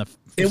moving on the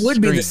It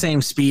would be the screen.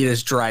 same speed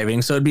as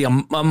driving. So it'd be a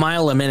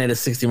mile a minute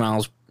is 60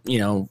 miles,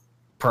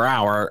 per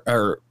hour.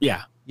 Or,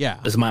 yeah,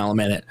 is a mile a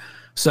minute.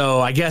 So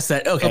I guess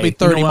that, okay. It'll be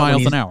 30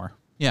 miles an hour.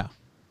 Yeah.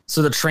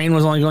 So the train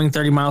was only going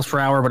 30 miles per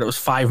hour, but it was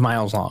 5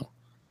 miles long.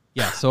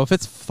 Yeah, so if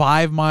it's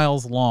 5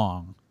 miles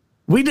long...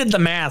 We did the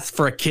math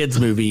for a kids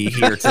movie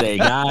here today,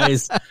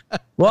 guys.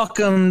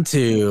 Welcome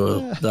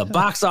to the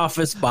Box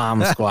Office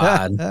Bomb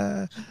Squad.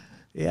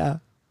 Yeah.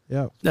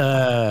 Yeah.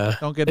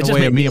 Don't get in the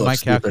way of me and my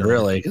stupid, calculator.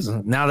 really, because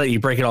now that you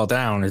break it all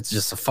down, it's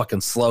just a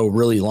fucking slow,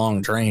 really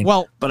long train.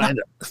 Well, but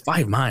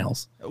 5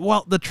 miles.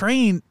 Well, the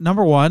train,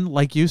 number one,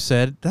 like you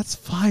said, that's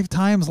 5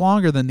 times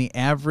longer than the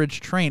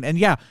average train. And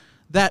yeah,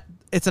 that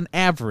it's an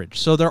average.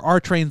 So there are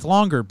trains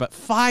longer, but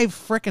 5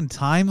 frickin'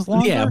 times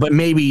longer? Yeah, but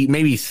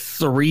maybe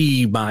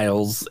 3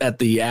 miles at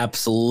the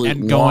absolute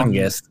and going,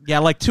 longest. Yeah,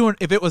 like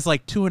if it was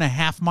like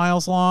 2.5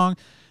 miles long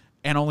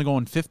and only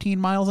going 15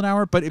 miles an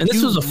hour. But if And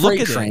this you was a look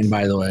freight at train, it,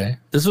 by the way.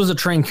 This was a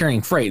train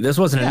carrying freight. This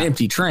wasn't an Yeah.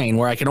 empty train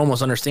where I could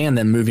almost understand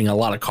them moving a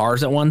lot of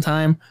cars at one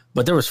time,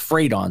 but there was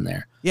freight on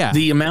there. Yeah.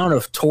 The amount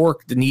of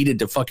torque needed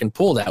to fucking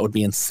pull that would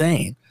be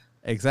insane.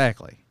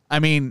 Exactly. I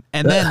mean,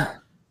 and then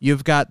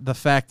you've got the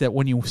fact that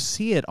when you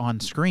see it on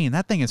screen,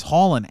 that thing is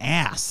hauling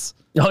ass.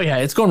 Oh yeah,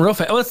 it's going real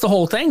fast. Well, that's the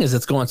whole thing, is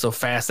it's going so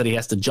fast that he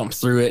has to jump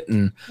through it,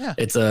 and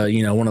it's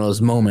one of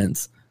those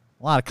moments.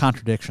 A lot of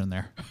contradiction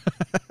there.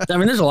 I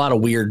mean, there's a lot of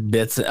weird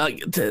bits.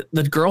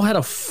 The girl had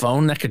a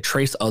phone that could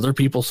trace other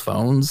people's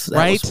phones. That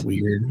Right? was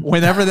weird.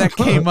 Whenever that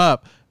came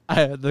up,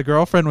 the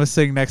girlfriend was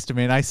sitting next to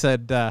me, and I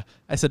said,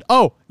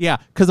 "Oh, yeah,"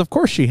 because of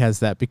course she has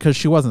that, because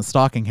she wasn't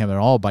stalking him at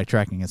all by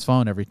tracking his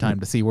phone every time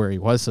to see where he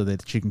was so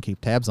that she can keep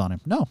tabs on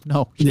him. No,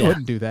 she Yeah.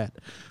 wouldn't do that.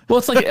 Well,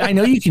 it's like, I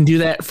know you can do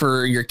that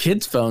for your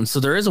kid's phone, so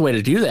there is a way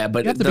to do that,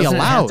 but You have it to be doesn't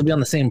have allowed. to be on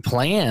the same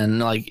plan.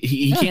 Like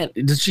he can't.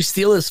 Did she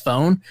steal his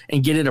phone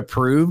and get it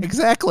approved?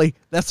 Exactly.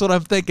 That's what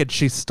I'm thinking.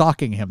 She's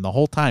stalking him the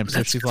whole time. So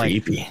That's she's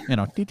creepy.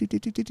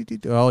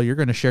 like, oh, you're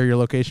going to share your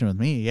location with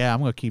me. Yeah, I'm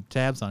going to keep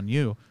tabs on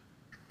you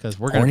because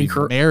we're going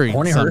to be married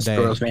horny hearse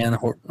someday. girls, man.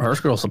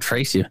 Hearse girls will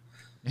trace you.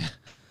 She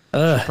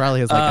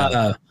probably has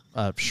like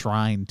a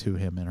shrine to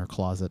him in her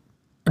closet.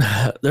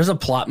 There's a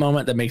plot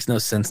moment that makes no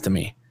sense to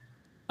me.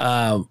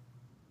 What's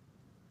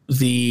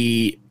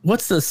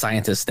the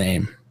scientist's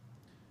name?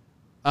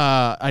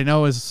 I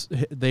know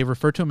they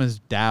refer to him as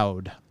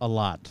Dowd a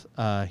lot.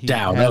 He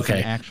Dowd, has okay.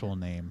 an actual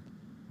name.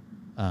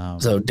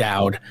 So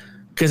Dowd,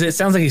 because it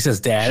sounds like he says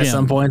dad Jim. at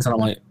some points, and I'm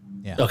like,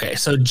 Yeah. okay.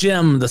 So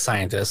Jim, the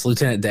scientist,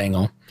 Lieutenant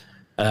Dangle,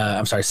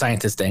 I'm sorry,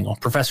 Scientist Dangle,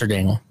 Professor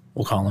Dangle,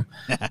 we'll call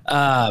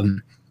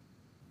him.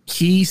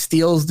 He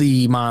steals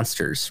the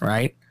monsters,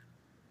 right?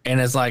 And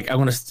it's like,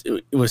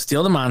 we'll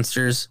steal the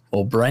monsters.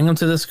 We'll bring them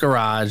to this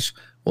garage.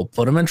 We'll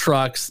put them in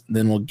trucks.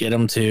 Then we'll get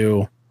them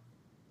to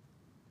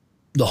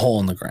the hole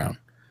in the ground.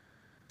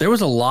 There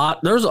was a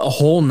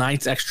whole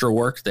night's extra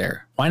work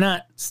there. Why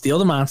not steal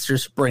the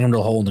monsters, bring them to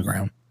the hole in the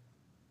ground?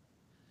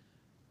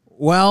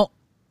 Well,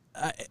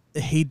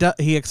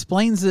 he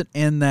explains it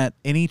in that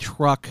any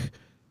truck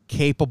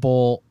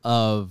capable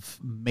of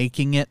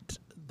making it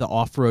the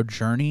off-road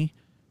journey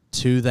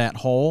to that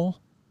hole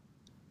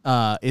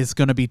is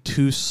going to be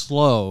too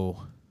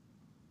slow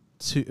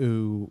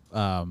to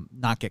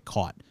not get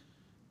caught.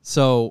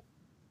 So,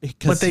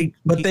 but they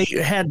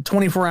had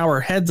 24-hour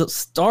heads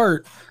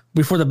start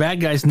before the bad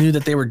guys knew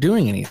that they were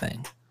doing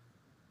anything.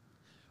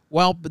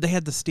 Well, but they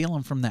had to steal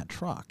them from that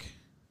truck.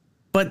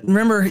 But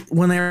remember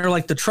when they were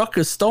like, the truck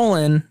is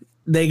stolen,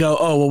 they go,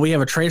 oh, well, we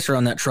have a tracer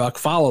on that truck,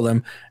 follow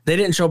them. They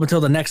didn't show up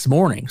until the next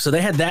morning. So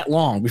they had that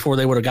long before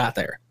they would have got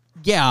there.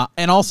 Yeah,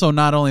 and also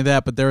not only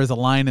that, but there is a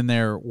line in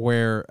there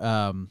where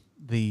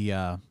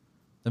the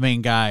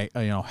main guy,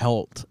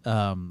 Helt,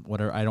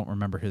 whatever, I don't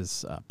remember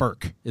his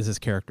Burke is his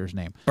character's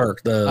name.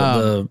 Burke,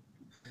 the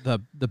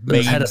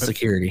main head of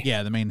security.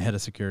 Yeah, the main head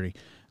of security.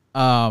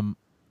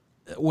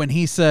 When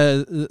he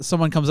says,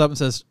 someone comes up and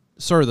says,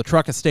 "Sir, the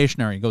truck is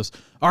stationary." He goes,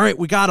 "All right,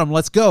 we got him.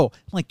 Let's go."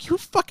 I'm like, you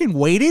fucking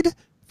waited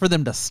for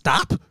them to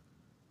stop?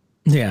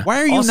 Yeah.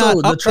 Why are you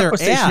also, not up their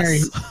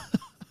ass?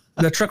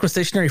 The truck was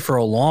stationary for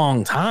a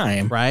long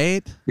time.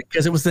 Right?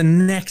 Because it was the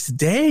next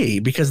day.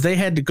 Because they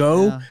had to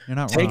go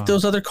take wrong.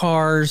 those other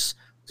cars,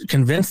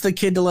 convince the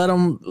kid to let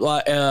them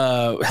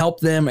help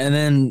them, and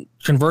then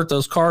convert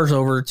those cars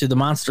over to the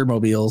monster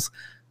mobiles.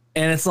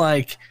 And it's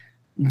like,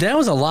 that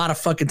was a lot of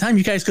fucking time.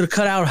 You guys could have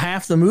cut out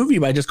half the movie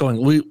by just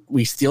going,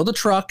 we steal the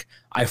truck.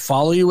 I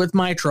follow you with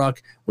my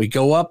truck. We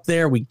go up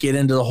there. We get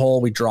into the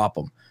hole. We drop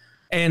them.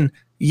 And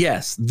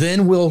yes,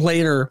 then we'll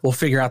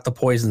figure out the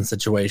poison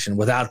situation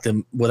without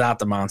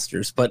the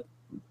monsters, but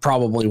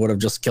probably would have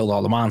just killed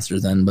all the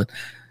monsters then. But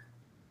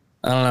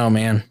I don't know,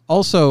 man.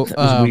 Also, it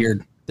was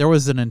weird. There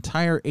was an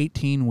entire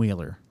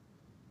 18-wheeler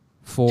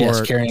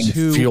for carrying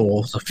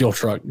fuel, a fuel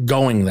truck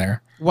going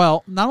there.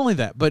 Well, not only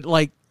that, but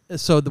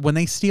when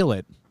they steal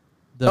it,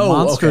 the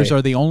monsters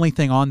are the only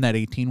thing on that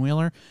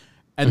 18-wheeler,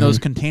 and those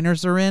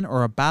containers they're in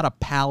are about a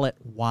pallet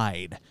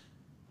wide.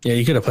 Yeah,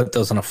 you could have put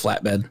those on a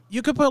flatbed.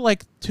 You could put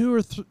like 2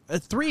 or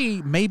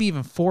 3, maybe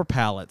even 4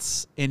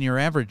 pallets in your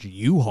average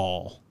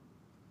U-Haul.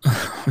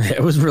 It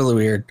was really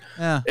weird.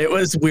 Yeah. It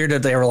was weird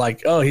that they were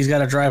like, oh, he's got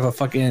to drive a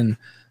fucking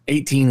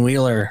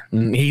 18-wheeler.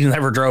 He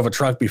never drove a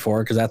truck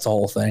before, because that's the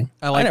whole thing.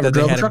 I like never that they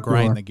drove had a truck him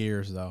grind before. the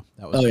gears, though.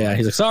 That was yeah.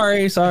 He's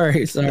like,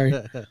 sorry.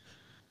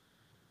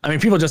 I mean,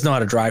 people just know how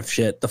to drive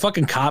shit. The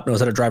fucking cop knows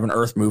how to drive an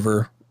earth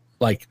mover.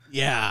 Like,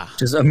 yeah,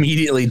 just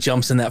immediately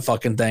jumps in that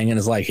fucking thing and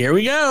is like, here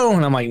we go.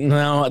 And I'm like,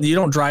 no, you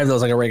don't drive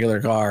those like a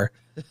regular car.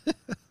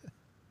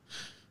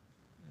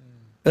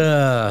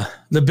 The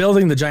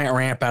building the giant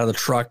ramp out of the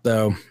truck,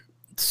 though,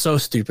 so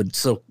stupid.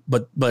 So,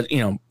 but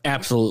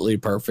absolutely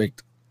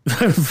perfect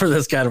for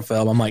this kind of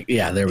film. I'm like,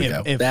 yeah, there we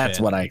go.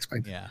 That's what I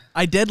expect. Yeah,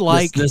 I did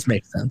like this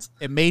makes sense.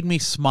 It made me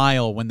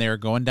smile when they were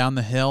going down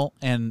the hill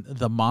and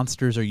the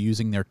monsters are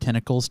using their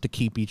tentacles to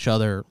keep each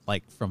other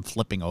from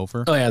flipping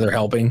over. Oh yeah, they're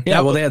helping.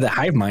 Yeah, well, they had the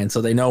hive mind,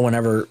 so they know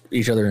whenever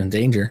each other is in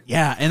danger.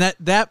 Yeah, and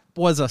that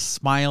was a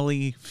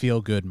smiley,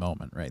 feel good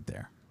moment right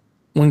there.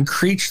 When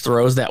Creech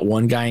throws that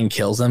one guy and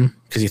kills him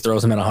because he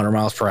throws him at 100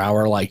 miles per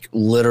hour, like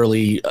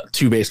literally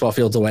 2 baseball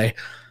fields away,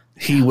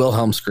 he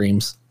Wilhelm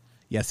screams.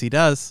 Yes, he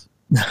does.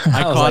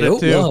 I caught it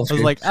too. Wilhelm I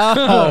was like,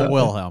 oh,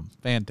 Wilhelm.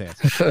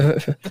 Fantastic.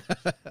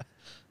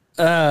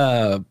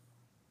 The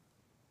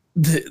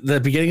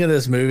beginning of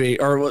this movie,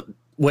 or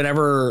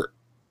whenever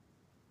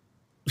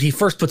he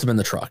first puts him in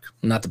the truck,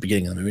 not the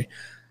beginning of the movie,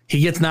 he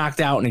gets knocked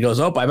out and he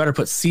goes, oh, I better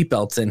put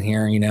seatbelts in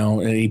here,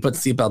 and he puts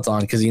seatbelts on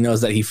because he knows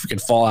that he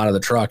could fall out of the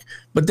truck.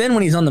 But then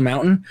when he's on the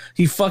mountain,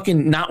 he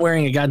fucking not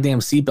wearing a goddamn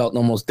seatbelt and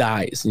almost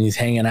dies. And he's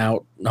hanging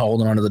out,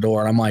 holding onto the door.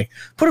 And I'm like,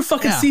 put a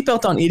fucking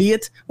seatbelt on,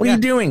 idiot. What are you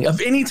doing?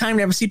 If any time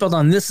to have a seatbelt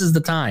on, this is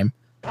the time.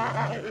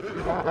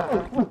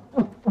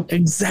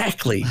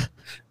 Exactly.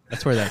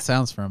 That's where that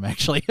sounds from,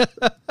 actually.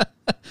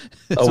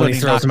 When he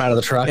throws him out of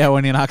the truck? Yeah,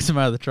 when he knocks him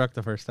out of the truck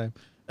the first time.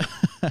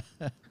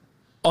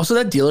 Also,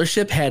 that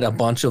dealership had a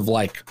bunch of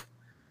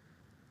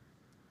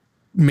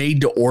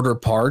made to order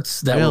parts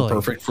that were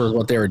perfect for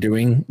what they were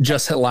doing,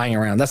 just lying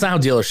around. That's not how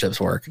dealerships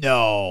work.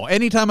 No.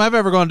 Anytime I've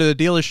ever gone to the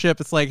dealership,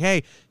 it's like,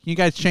 hey, can you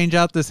guys change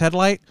out this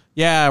headlight?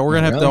 Yeah, we're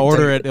going to have to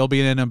order it. It'll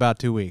be in about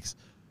 2 weeks.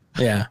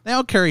 Yeah. They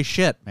don't carry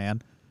shit,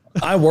 man.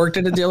 I worked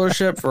at a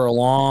dealership for a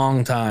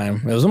long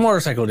time. It was a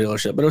motorcycle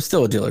dealership, but it was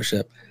still a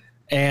dealership.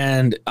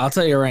 And I'll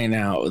tell you right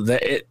now,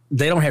 they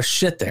don't have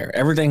shit there.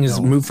 Everything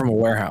is moved from a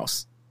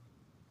warehouse.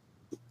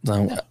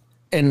 So,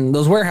 and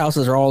those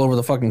warehouses are all over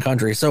the fucking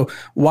country. So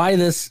why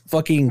this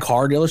fucking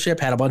car dealership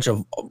had a bunch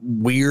of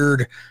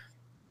weird,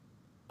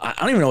 I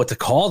don't even know what to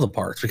call the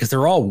parts because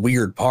they're all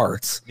weird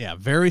parts. Yeah,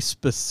 very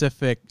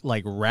specific,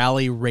 like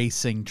rally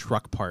racing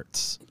truck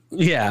parts.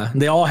 Yeah,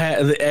 they all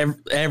had,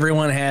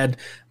 everyone had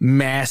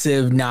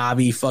massive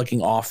knobby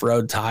fucking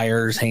off-road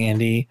tires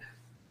handy.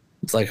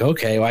 It's like,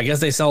 okay, well, I guess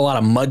they sell a lot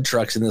of mud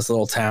trucks in this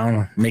little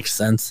town. Makes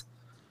sense.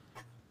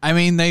 I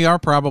mean, they are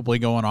probably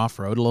going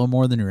off-road a little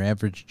more than your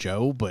average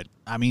Joe, but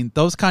I mean,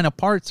 those kind of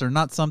parts are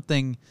not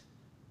something,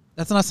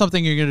 that's not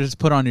something you're going to just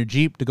put on your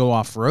Jeep to go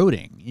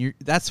off-roading.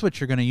 That's what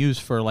you're going to use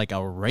for like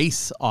a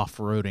race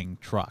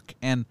off-roading truck.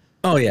 And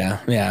oh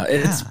yeah,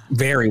 it's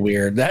very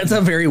weird. That's a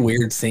very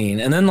weird scene.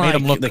 And then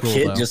like the cool,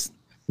 kid though. Just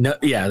no,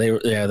 yeah,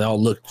 they all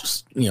look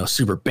just,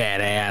 super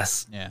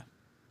badass. Yeah.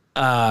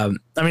 I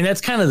mean,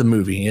 that's kind of the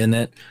movie,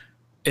 and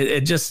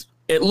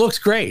it looks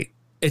great.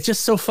 It's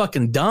just so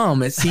fucking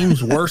dumb. It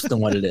seems worse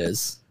than what it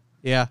is.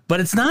 Yeah. But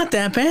it's not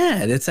that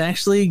bad. It's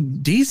actually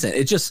decent.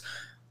 It just,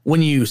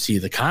 when you see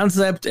the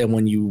concept and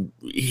when you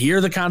hear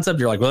the concept,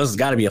 you're like, well, this has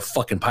got to be a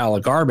fucking pile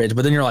of garbage.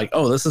 But then you're like,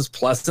 oh, this is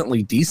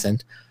pleasantly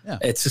decent. Yeah.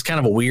 It's just kind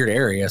of a weird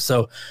area.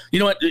 So, you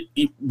know what?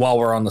 While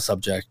we're on the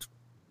subject,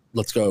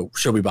 let's go.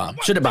 Should we bomb?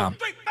 Should it bomb?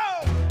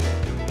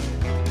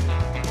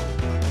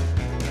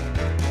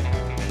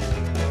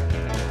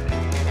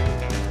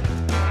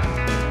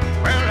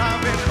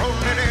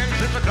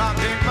 O'clock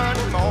in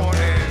Monday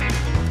morning.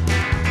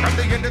 From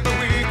the end of the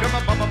week,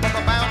 I'm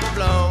bound to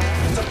blow.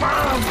 It's a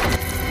bomb!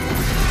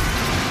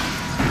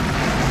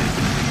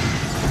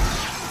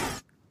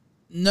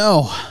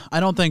 No, I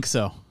don't think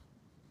so.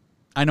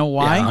 I know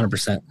why. Yeah,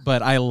 100%.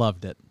 But I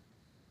loved it.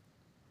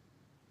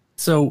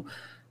 So,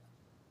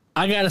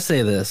 I gotta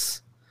say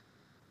this.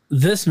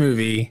 This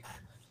movie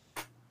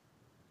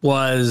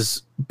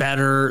was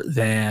better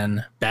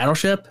than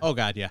Battleship. Oh,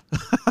 God, yeah.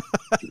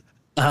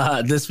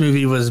 This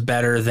movie was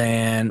better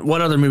than,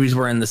 what other movies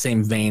were in the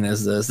same vein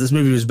as this? This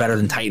movie was better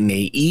than Titan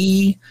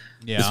AE.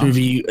 Yeah.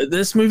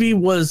 This movie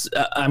was,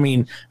 I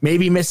mean,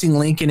 maybe Missing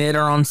Link and it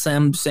are on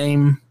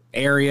same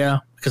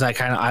area because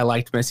I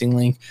liked Missing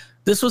Link.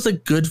 This was a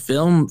good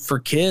film for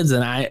kids,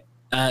 and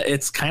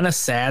it's kind of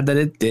sad that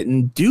it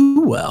didn't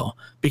do well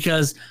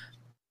because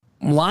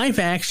live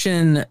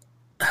action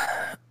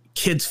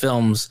kids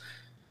films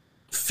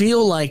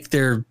feel like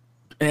they're,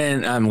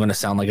 and I'm going to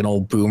sound like an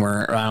old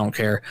boomer, I don't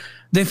care.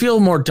 They feel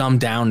more dumbed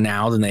down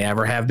now than they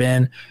ever have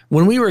been.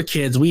 When we were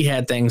kids, we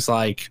had things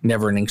like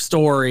Neverending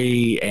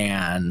Story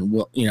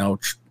and,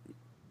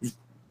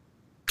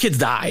 kids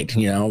died,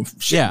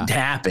 shit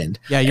happened.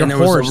 Yeah, your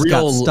horse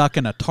got stuck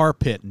in a tar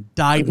pit and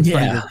died in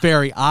front of your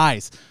very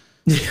eyes.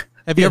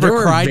 Have you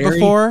ever cried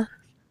before?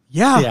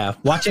 Yeah. Yeah.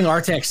 Watching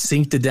Artax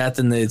sink to death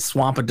in the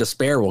swamp of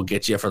despair will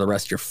get you for the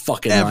rest of your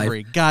fucking life.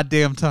 Every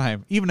goddamn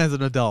time, even as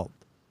an adult.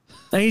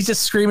 And he's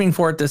just screaming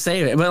for it to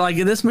save it. But like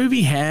this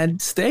movie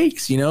had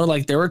stakes,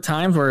 like there were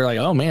times where like,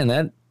 oh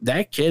man,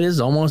 that kid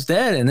is almost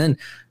dead. And then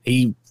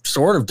he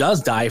sort of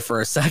does die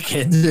for a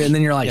second. And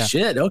then you're like,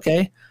 shit,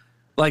 okay.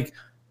 Like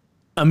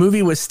a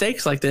movie with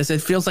stakes like this,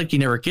 it feels like you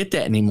never get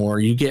that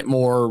anymore. You get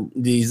more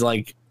these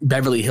like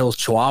Beverly Hills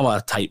Chihuahua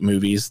type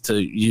movies,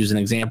 to use an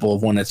example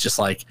of one that's just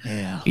like,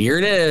 here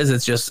it is.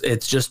 It's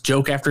just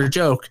joke after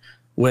joke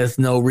with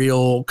no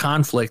real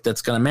conflict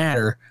that's going to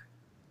matter.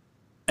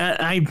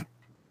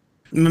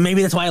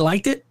 Maybe that's why I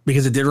liked it,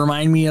 because it did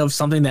remind me of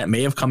something that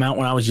may have come out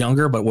when I was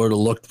younger, but would have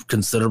looked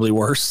considerably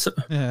worse.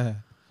 Yeah.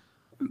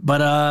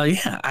 But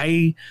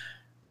I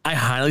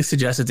highly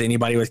suggest it to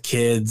anybody with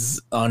kids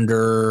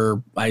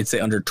I'd say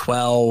under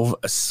 12,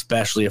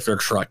 especially if they're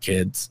truck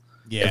kids.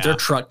 Yeah. If they're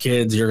truck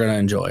kids, you're going to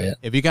enjoy it.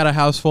 If you got a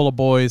house full of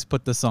boys,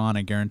 put this on.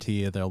 I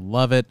guarantee you they'll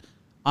love it.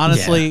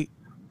 Honestly,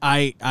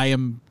 I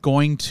am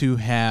going to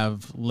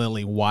have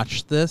Lily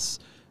watch this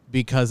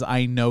because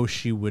I know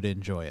she would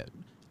enjoy it.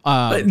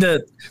 But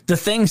the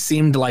thing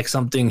seemed like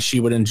something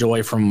she would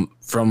enjoy from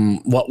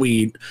what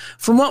we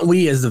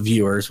as the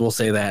viewers will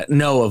say that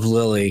know of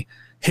Lily.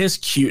 His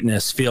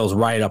cuteness feels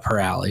right up her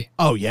alley.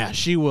 Oh yeah,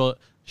 she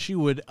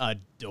would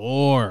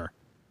adore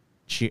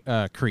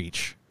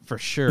Creech for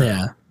sure.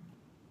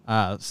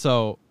 Yeah.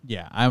 So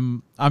yeah,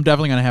 I'm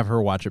definitely gonna have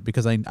her watch it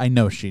because I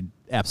know she'd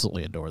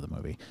absolutely adore the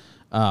movie.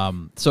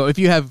 So if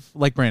you have,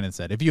 like Brandon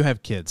said, if you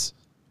have kids,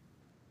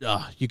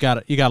 you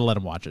gotta let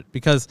them watch it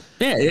because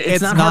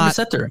it's not hard to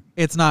sit through.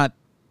 It's not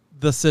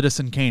the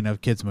Citizen Kane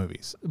of kids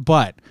movies,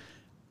 but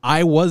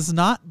I was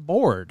not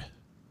bored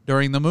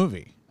during the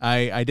movie.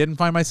 I didn't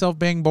find myself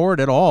being bored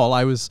at all.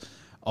 I was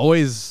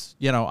always,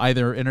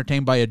 either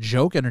entertained by a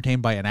joke,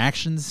 entertained by an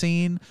action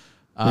scene,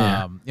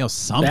 something.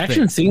 The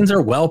action scenes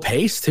are well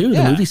paced too.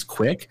 The movie's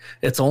quick.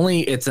 It's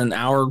an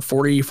hour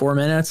 44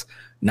 minutes.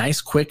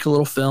 Nice, quick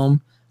little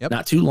film. Yep.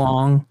 Not too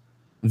long.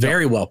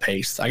 Very well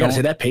paced. I gotta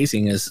say that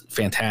pacing is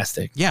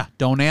fantastic. Yeah,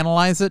 don't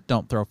analyze it.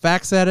 Don't throw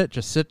facts at it.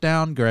 Just sit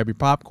down, grab your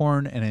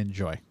popcorn, and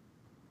enjoy.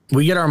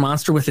 We get our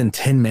monster within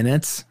 10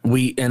 minutes.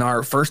 In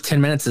our first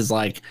 10 minutes is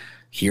like,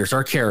 here's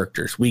our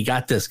characters. We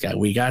got this guy.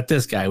 We got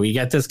this guy. We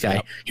got this guy.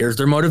 Yep. Here's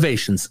their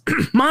motivations.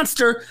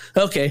 Monster.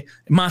 Okay.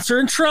 Monster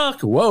and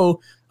truck. Whoa.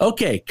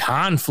 Okay.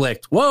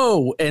 Conflict.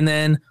 Whoa. And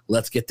then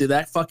let's get to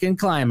that fucking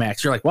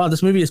climax. You're like, wow,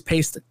 this movie is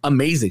paced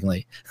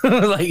amazingly.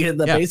 Like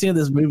the pacing of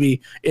this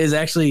movie is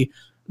actually,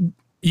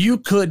 you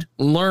could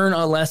learn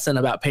a lesson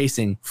about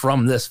pacing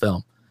from this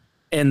film.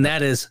 And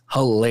that is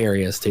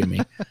hilarious to me.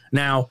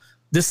 Now,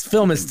 this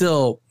film is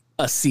still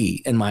a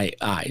C in my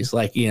eyes.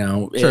 Like, you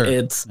know, sure.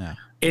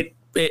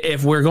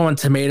 If we're going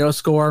tomato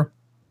score,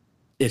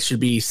 it should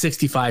be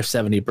 65,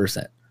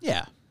 70%.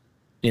 Yeah.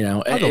 You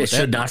know, it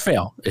should not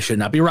fail. It should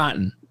not be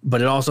rotten,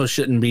 but it also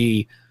shouldn't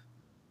be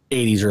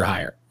 80s or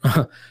higher.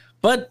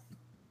 But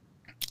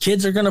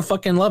kids are going to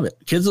fucking love it.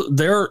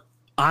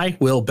 I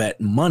will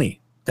bet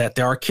money that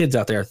there are kids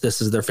out there,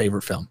 this is their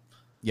favorite film.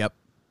 Yep.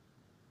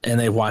 And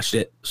they've watched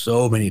it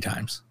so many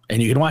times.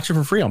 And you can watch it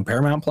for free on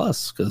Paramount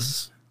Plus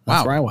because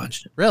that's where I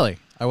watched it. Really?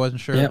 I wasn't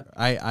sure. Yep.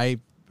 I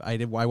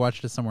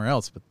watched it somewhere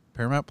else, but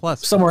Paramount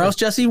Plus. Somewhere else,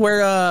 Jesse?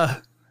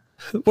 Where'd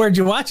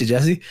you watch it,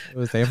 Jesse? It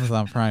was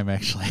Amazon Prime,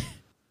 actually.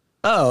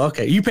 Oh,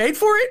 okay. You paid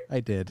for it?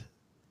 I did.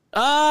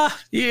 Yeah,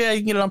 you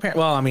can get it on Paramount.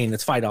 Well, I mean,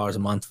 it's $5 a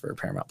month for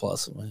Paramount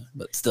Plus,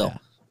 but still.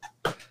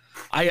 Yeah.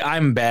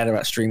 I'm bad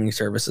about streaming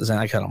services, and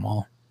I cut them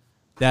all.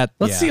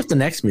 Let's see if the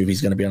next movie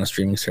is going to be on a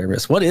streaming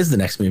service. What is the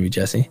next movie,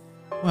 Jesse?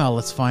 Well,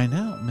 let's find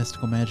out.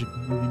 Mystical Magic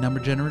movie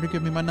number generator,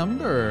 give me my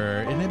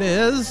number. And it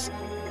is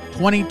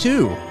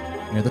 22,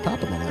 near the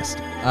top of the list.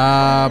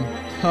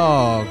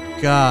 Oh,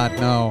 God,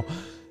 no.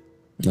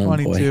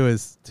 22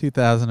 is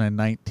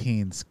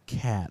 2019's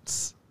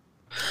Cats.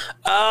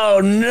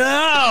 Oh,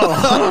 no.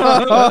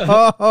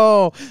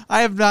 Oh,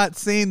 I have not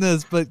seen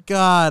this, but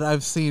God,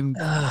 I've seen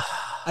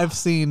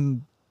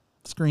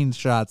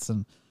screenshots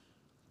and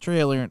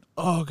trailer, and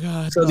oh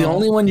God. So the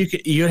only one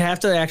you'd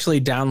have to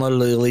actually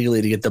download it illegally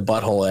to get the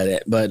butthole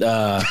edit, but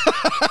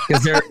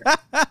because there's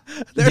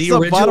a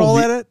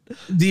butthole edit.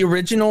 The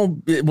original,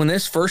 when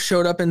this first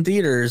showed up in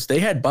theaters, they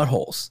had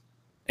buttholes,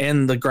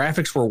 and the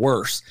graphics were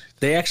worse.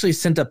 They actually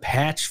sent a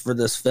patch for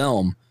this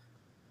film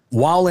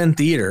while in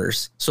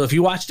theaters. So if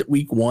you watched it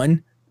week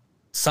 1,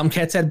 some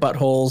cats had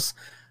buttholes,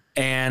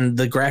 and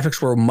the graphics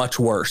were much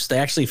worse. They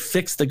actually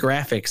fixed the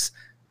graphics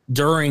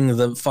during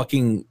the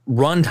fucking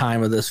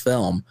runtime of this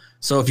film.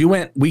 So if you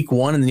went week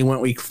 1 and then you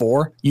went week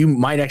 4, you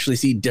might actually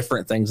see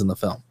different things in the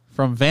film.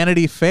 From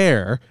Vanity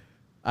Fair,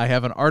 I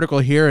have an article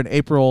here in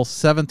April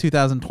 7,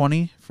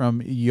 2020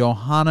 from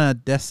Johanna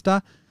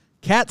Desta.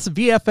 Cats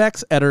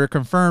VFX editor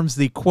confirms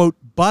the, quote,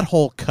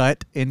 butthole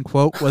cut, end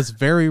quote, was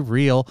very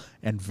real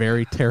and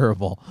very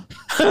terrible.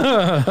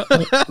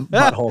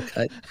 Butthole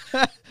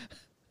cut.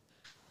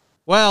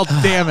 Well,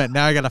 damn it.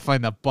 Now I got to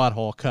find the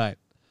butthole cut.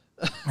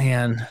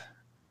 Man,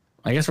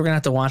 I guess we're going to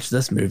have to watch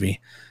this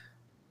movie.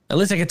 At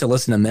least I get to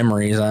listen to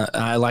Memories.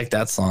 I like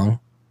that song.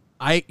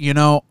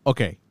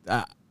 Okay.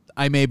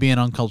 I may be an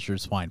uncultured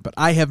swine, but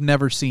I have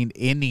never seen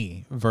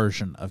any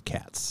version of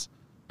Cats.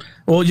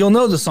 Well, you'll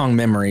know the song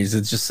Memories.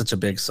 It's just such a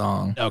big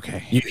song.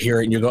 Okay. You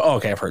hear it and you go, oh,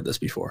 okay, I've heard this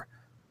before.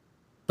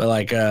 But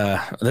like,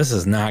 this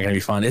is not going to be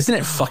fun. Isn't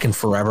it fucking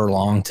forever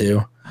long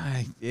too?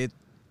 I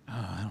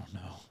don't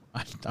know.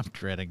 I'm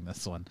dreading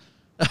this one.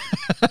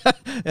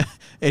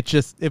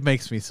 It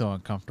makes me so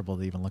uncomfortable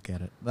to even look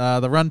at it.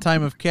 The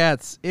runtime of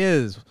Cats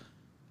is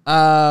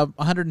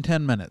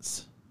 110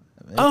 minutes.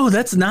 Oh,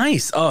 that's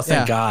nice. Oh,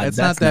 thank God. It's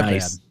that's not that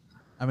nice. bad.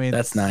 I mean,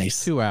 that's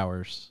nice. 2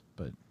 hours,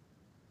 but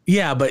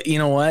yeah, but you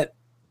know what?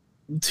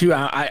 2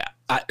 hours.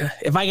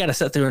 If I got to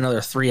sit through another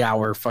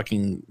 3-hour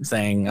fucking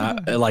thing,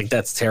 like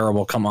that's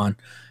terrible. Come on,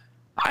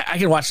 I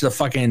can watch the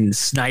fucking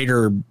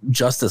Snyder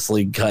Justice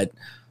League cut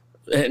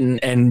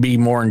and be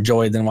more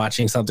enjoyed than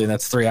watching something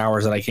that's 3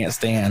 hours that I can't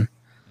stand.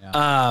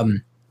 Yeah.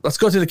 Let's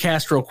go through the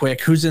cast real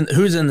quick. Who's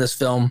in this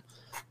film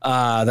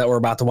that we're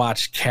about to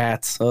watch?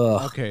 Cats.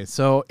 Ugh. Okay,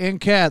 so in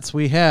Cats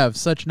we have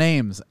such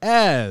names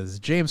as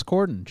James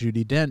Corden,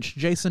 Judi Dench,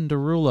 Jason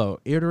Derulo,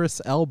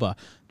 Idris Elba,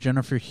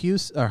 Jennifer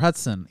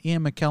Hudson,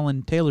 Ian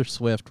McKellen, Taylor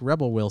Swift,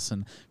 Rebel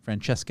Wilson,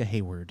 Francesca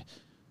Hayward.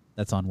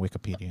 That's on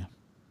Wikipedia.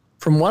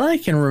 From what I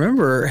can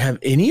remember, have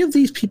any of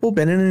these people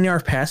been in any of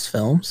our past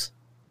films?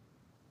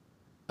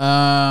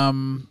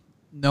 No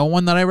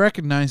one that I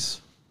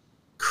recognize.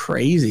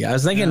 Crazy. I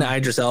was thinking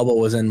Idris Elba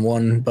was in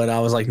one, but I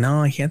was like,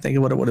 no, I can't think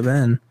of what it would have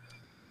been.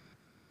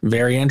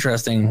 Very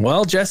interesting.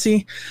 Well,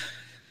 Jesse,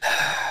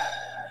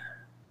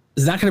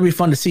 it's not going to be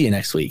fun to see you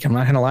next week. I'm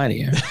not going to lie to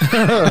you.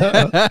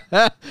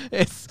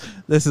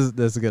 This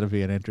is going to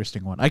be an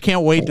interesting one. I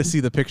can't wait to see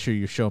the picture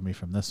you showed me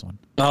from this one.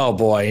 Oh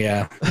boy,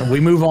 yeah. We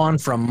move on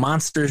from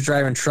monsters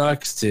driving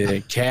trucks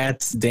to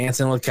cats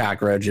dancing with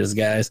cockroaches,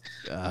 guys.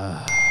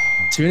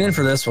 Tune in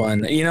for this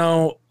one. You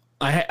know,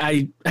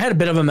 I had a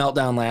bit of a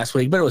meltdown last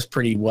week, but it was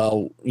pretty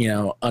well,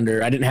 I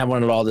didn't have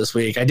one at all this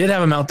week. I did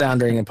have a meltdown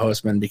during the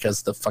Postman because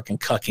of the fucking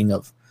cucking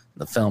of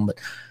the film, but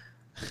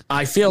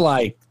I feel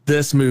like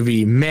this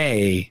movie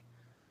may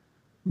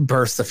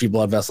burst a few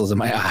blood vessels in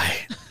my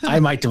eye. I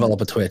might develop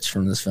a twitch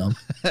from this film.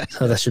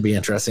 So that should be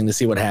interesting to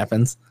see what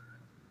happens.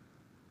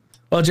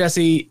 Well,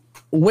 Jesse,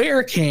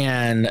 where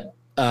can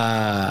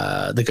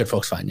the good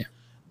folks find you?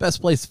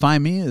 Best place to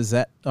find me is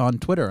on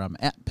Twitter. I'm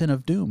at Pin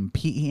of Doom,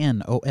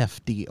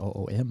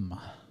 PENOFDOOM.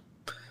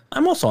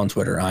 I'm also on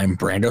Twitter. I'm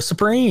Brando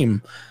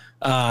Supreme.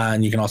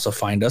 And you can also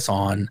find us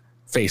on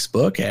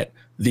Facebook at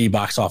The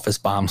Box Office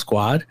Bomb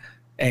Squad.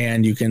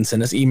 And you can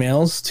send us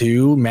emails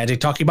to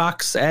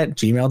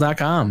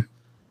magictalkybox@gmail.com.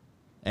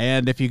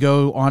 And if you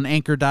go on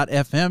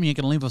anchor.fm, you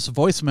can leave us a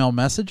voicemail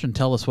message and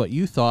tell us what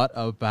you thought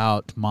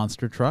about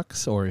Monster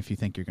Trucks, or if you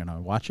think you're going to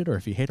watch it, or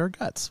if you hate our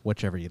guts,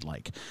 whichever you'd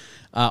like.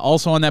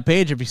 Also on that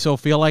page, if you so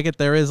feel like it,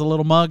 there is a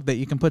little mug that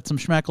you can put some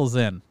schmeckles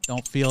in.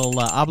 Don't feel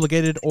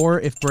obligated, or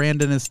if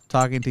Brandon is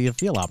talking to you,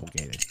 feel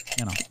obligated.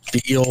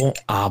 Feel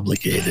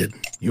obligated.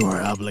 You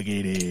are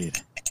obligated.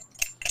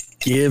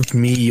 Give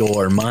me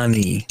your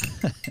money.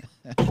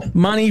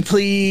 Money,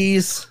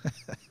 please.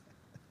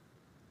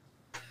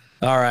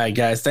 All right,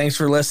 guys. Thanks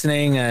for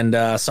listening,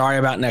 and sorry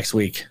about next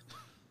week.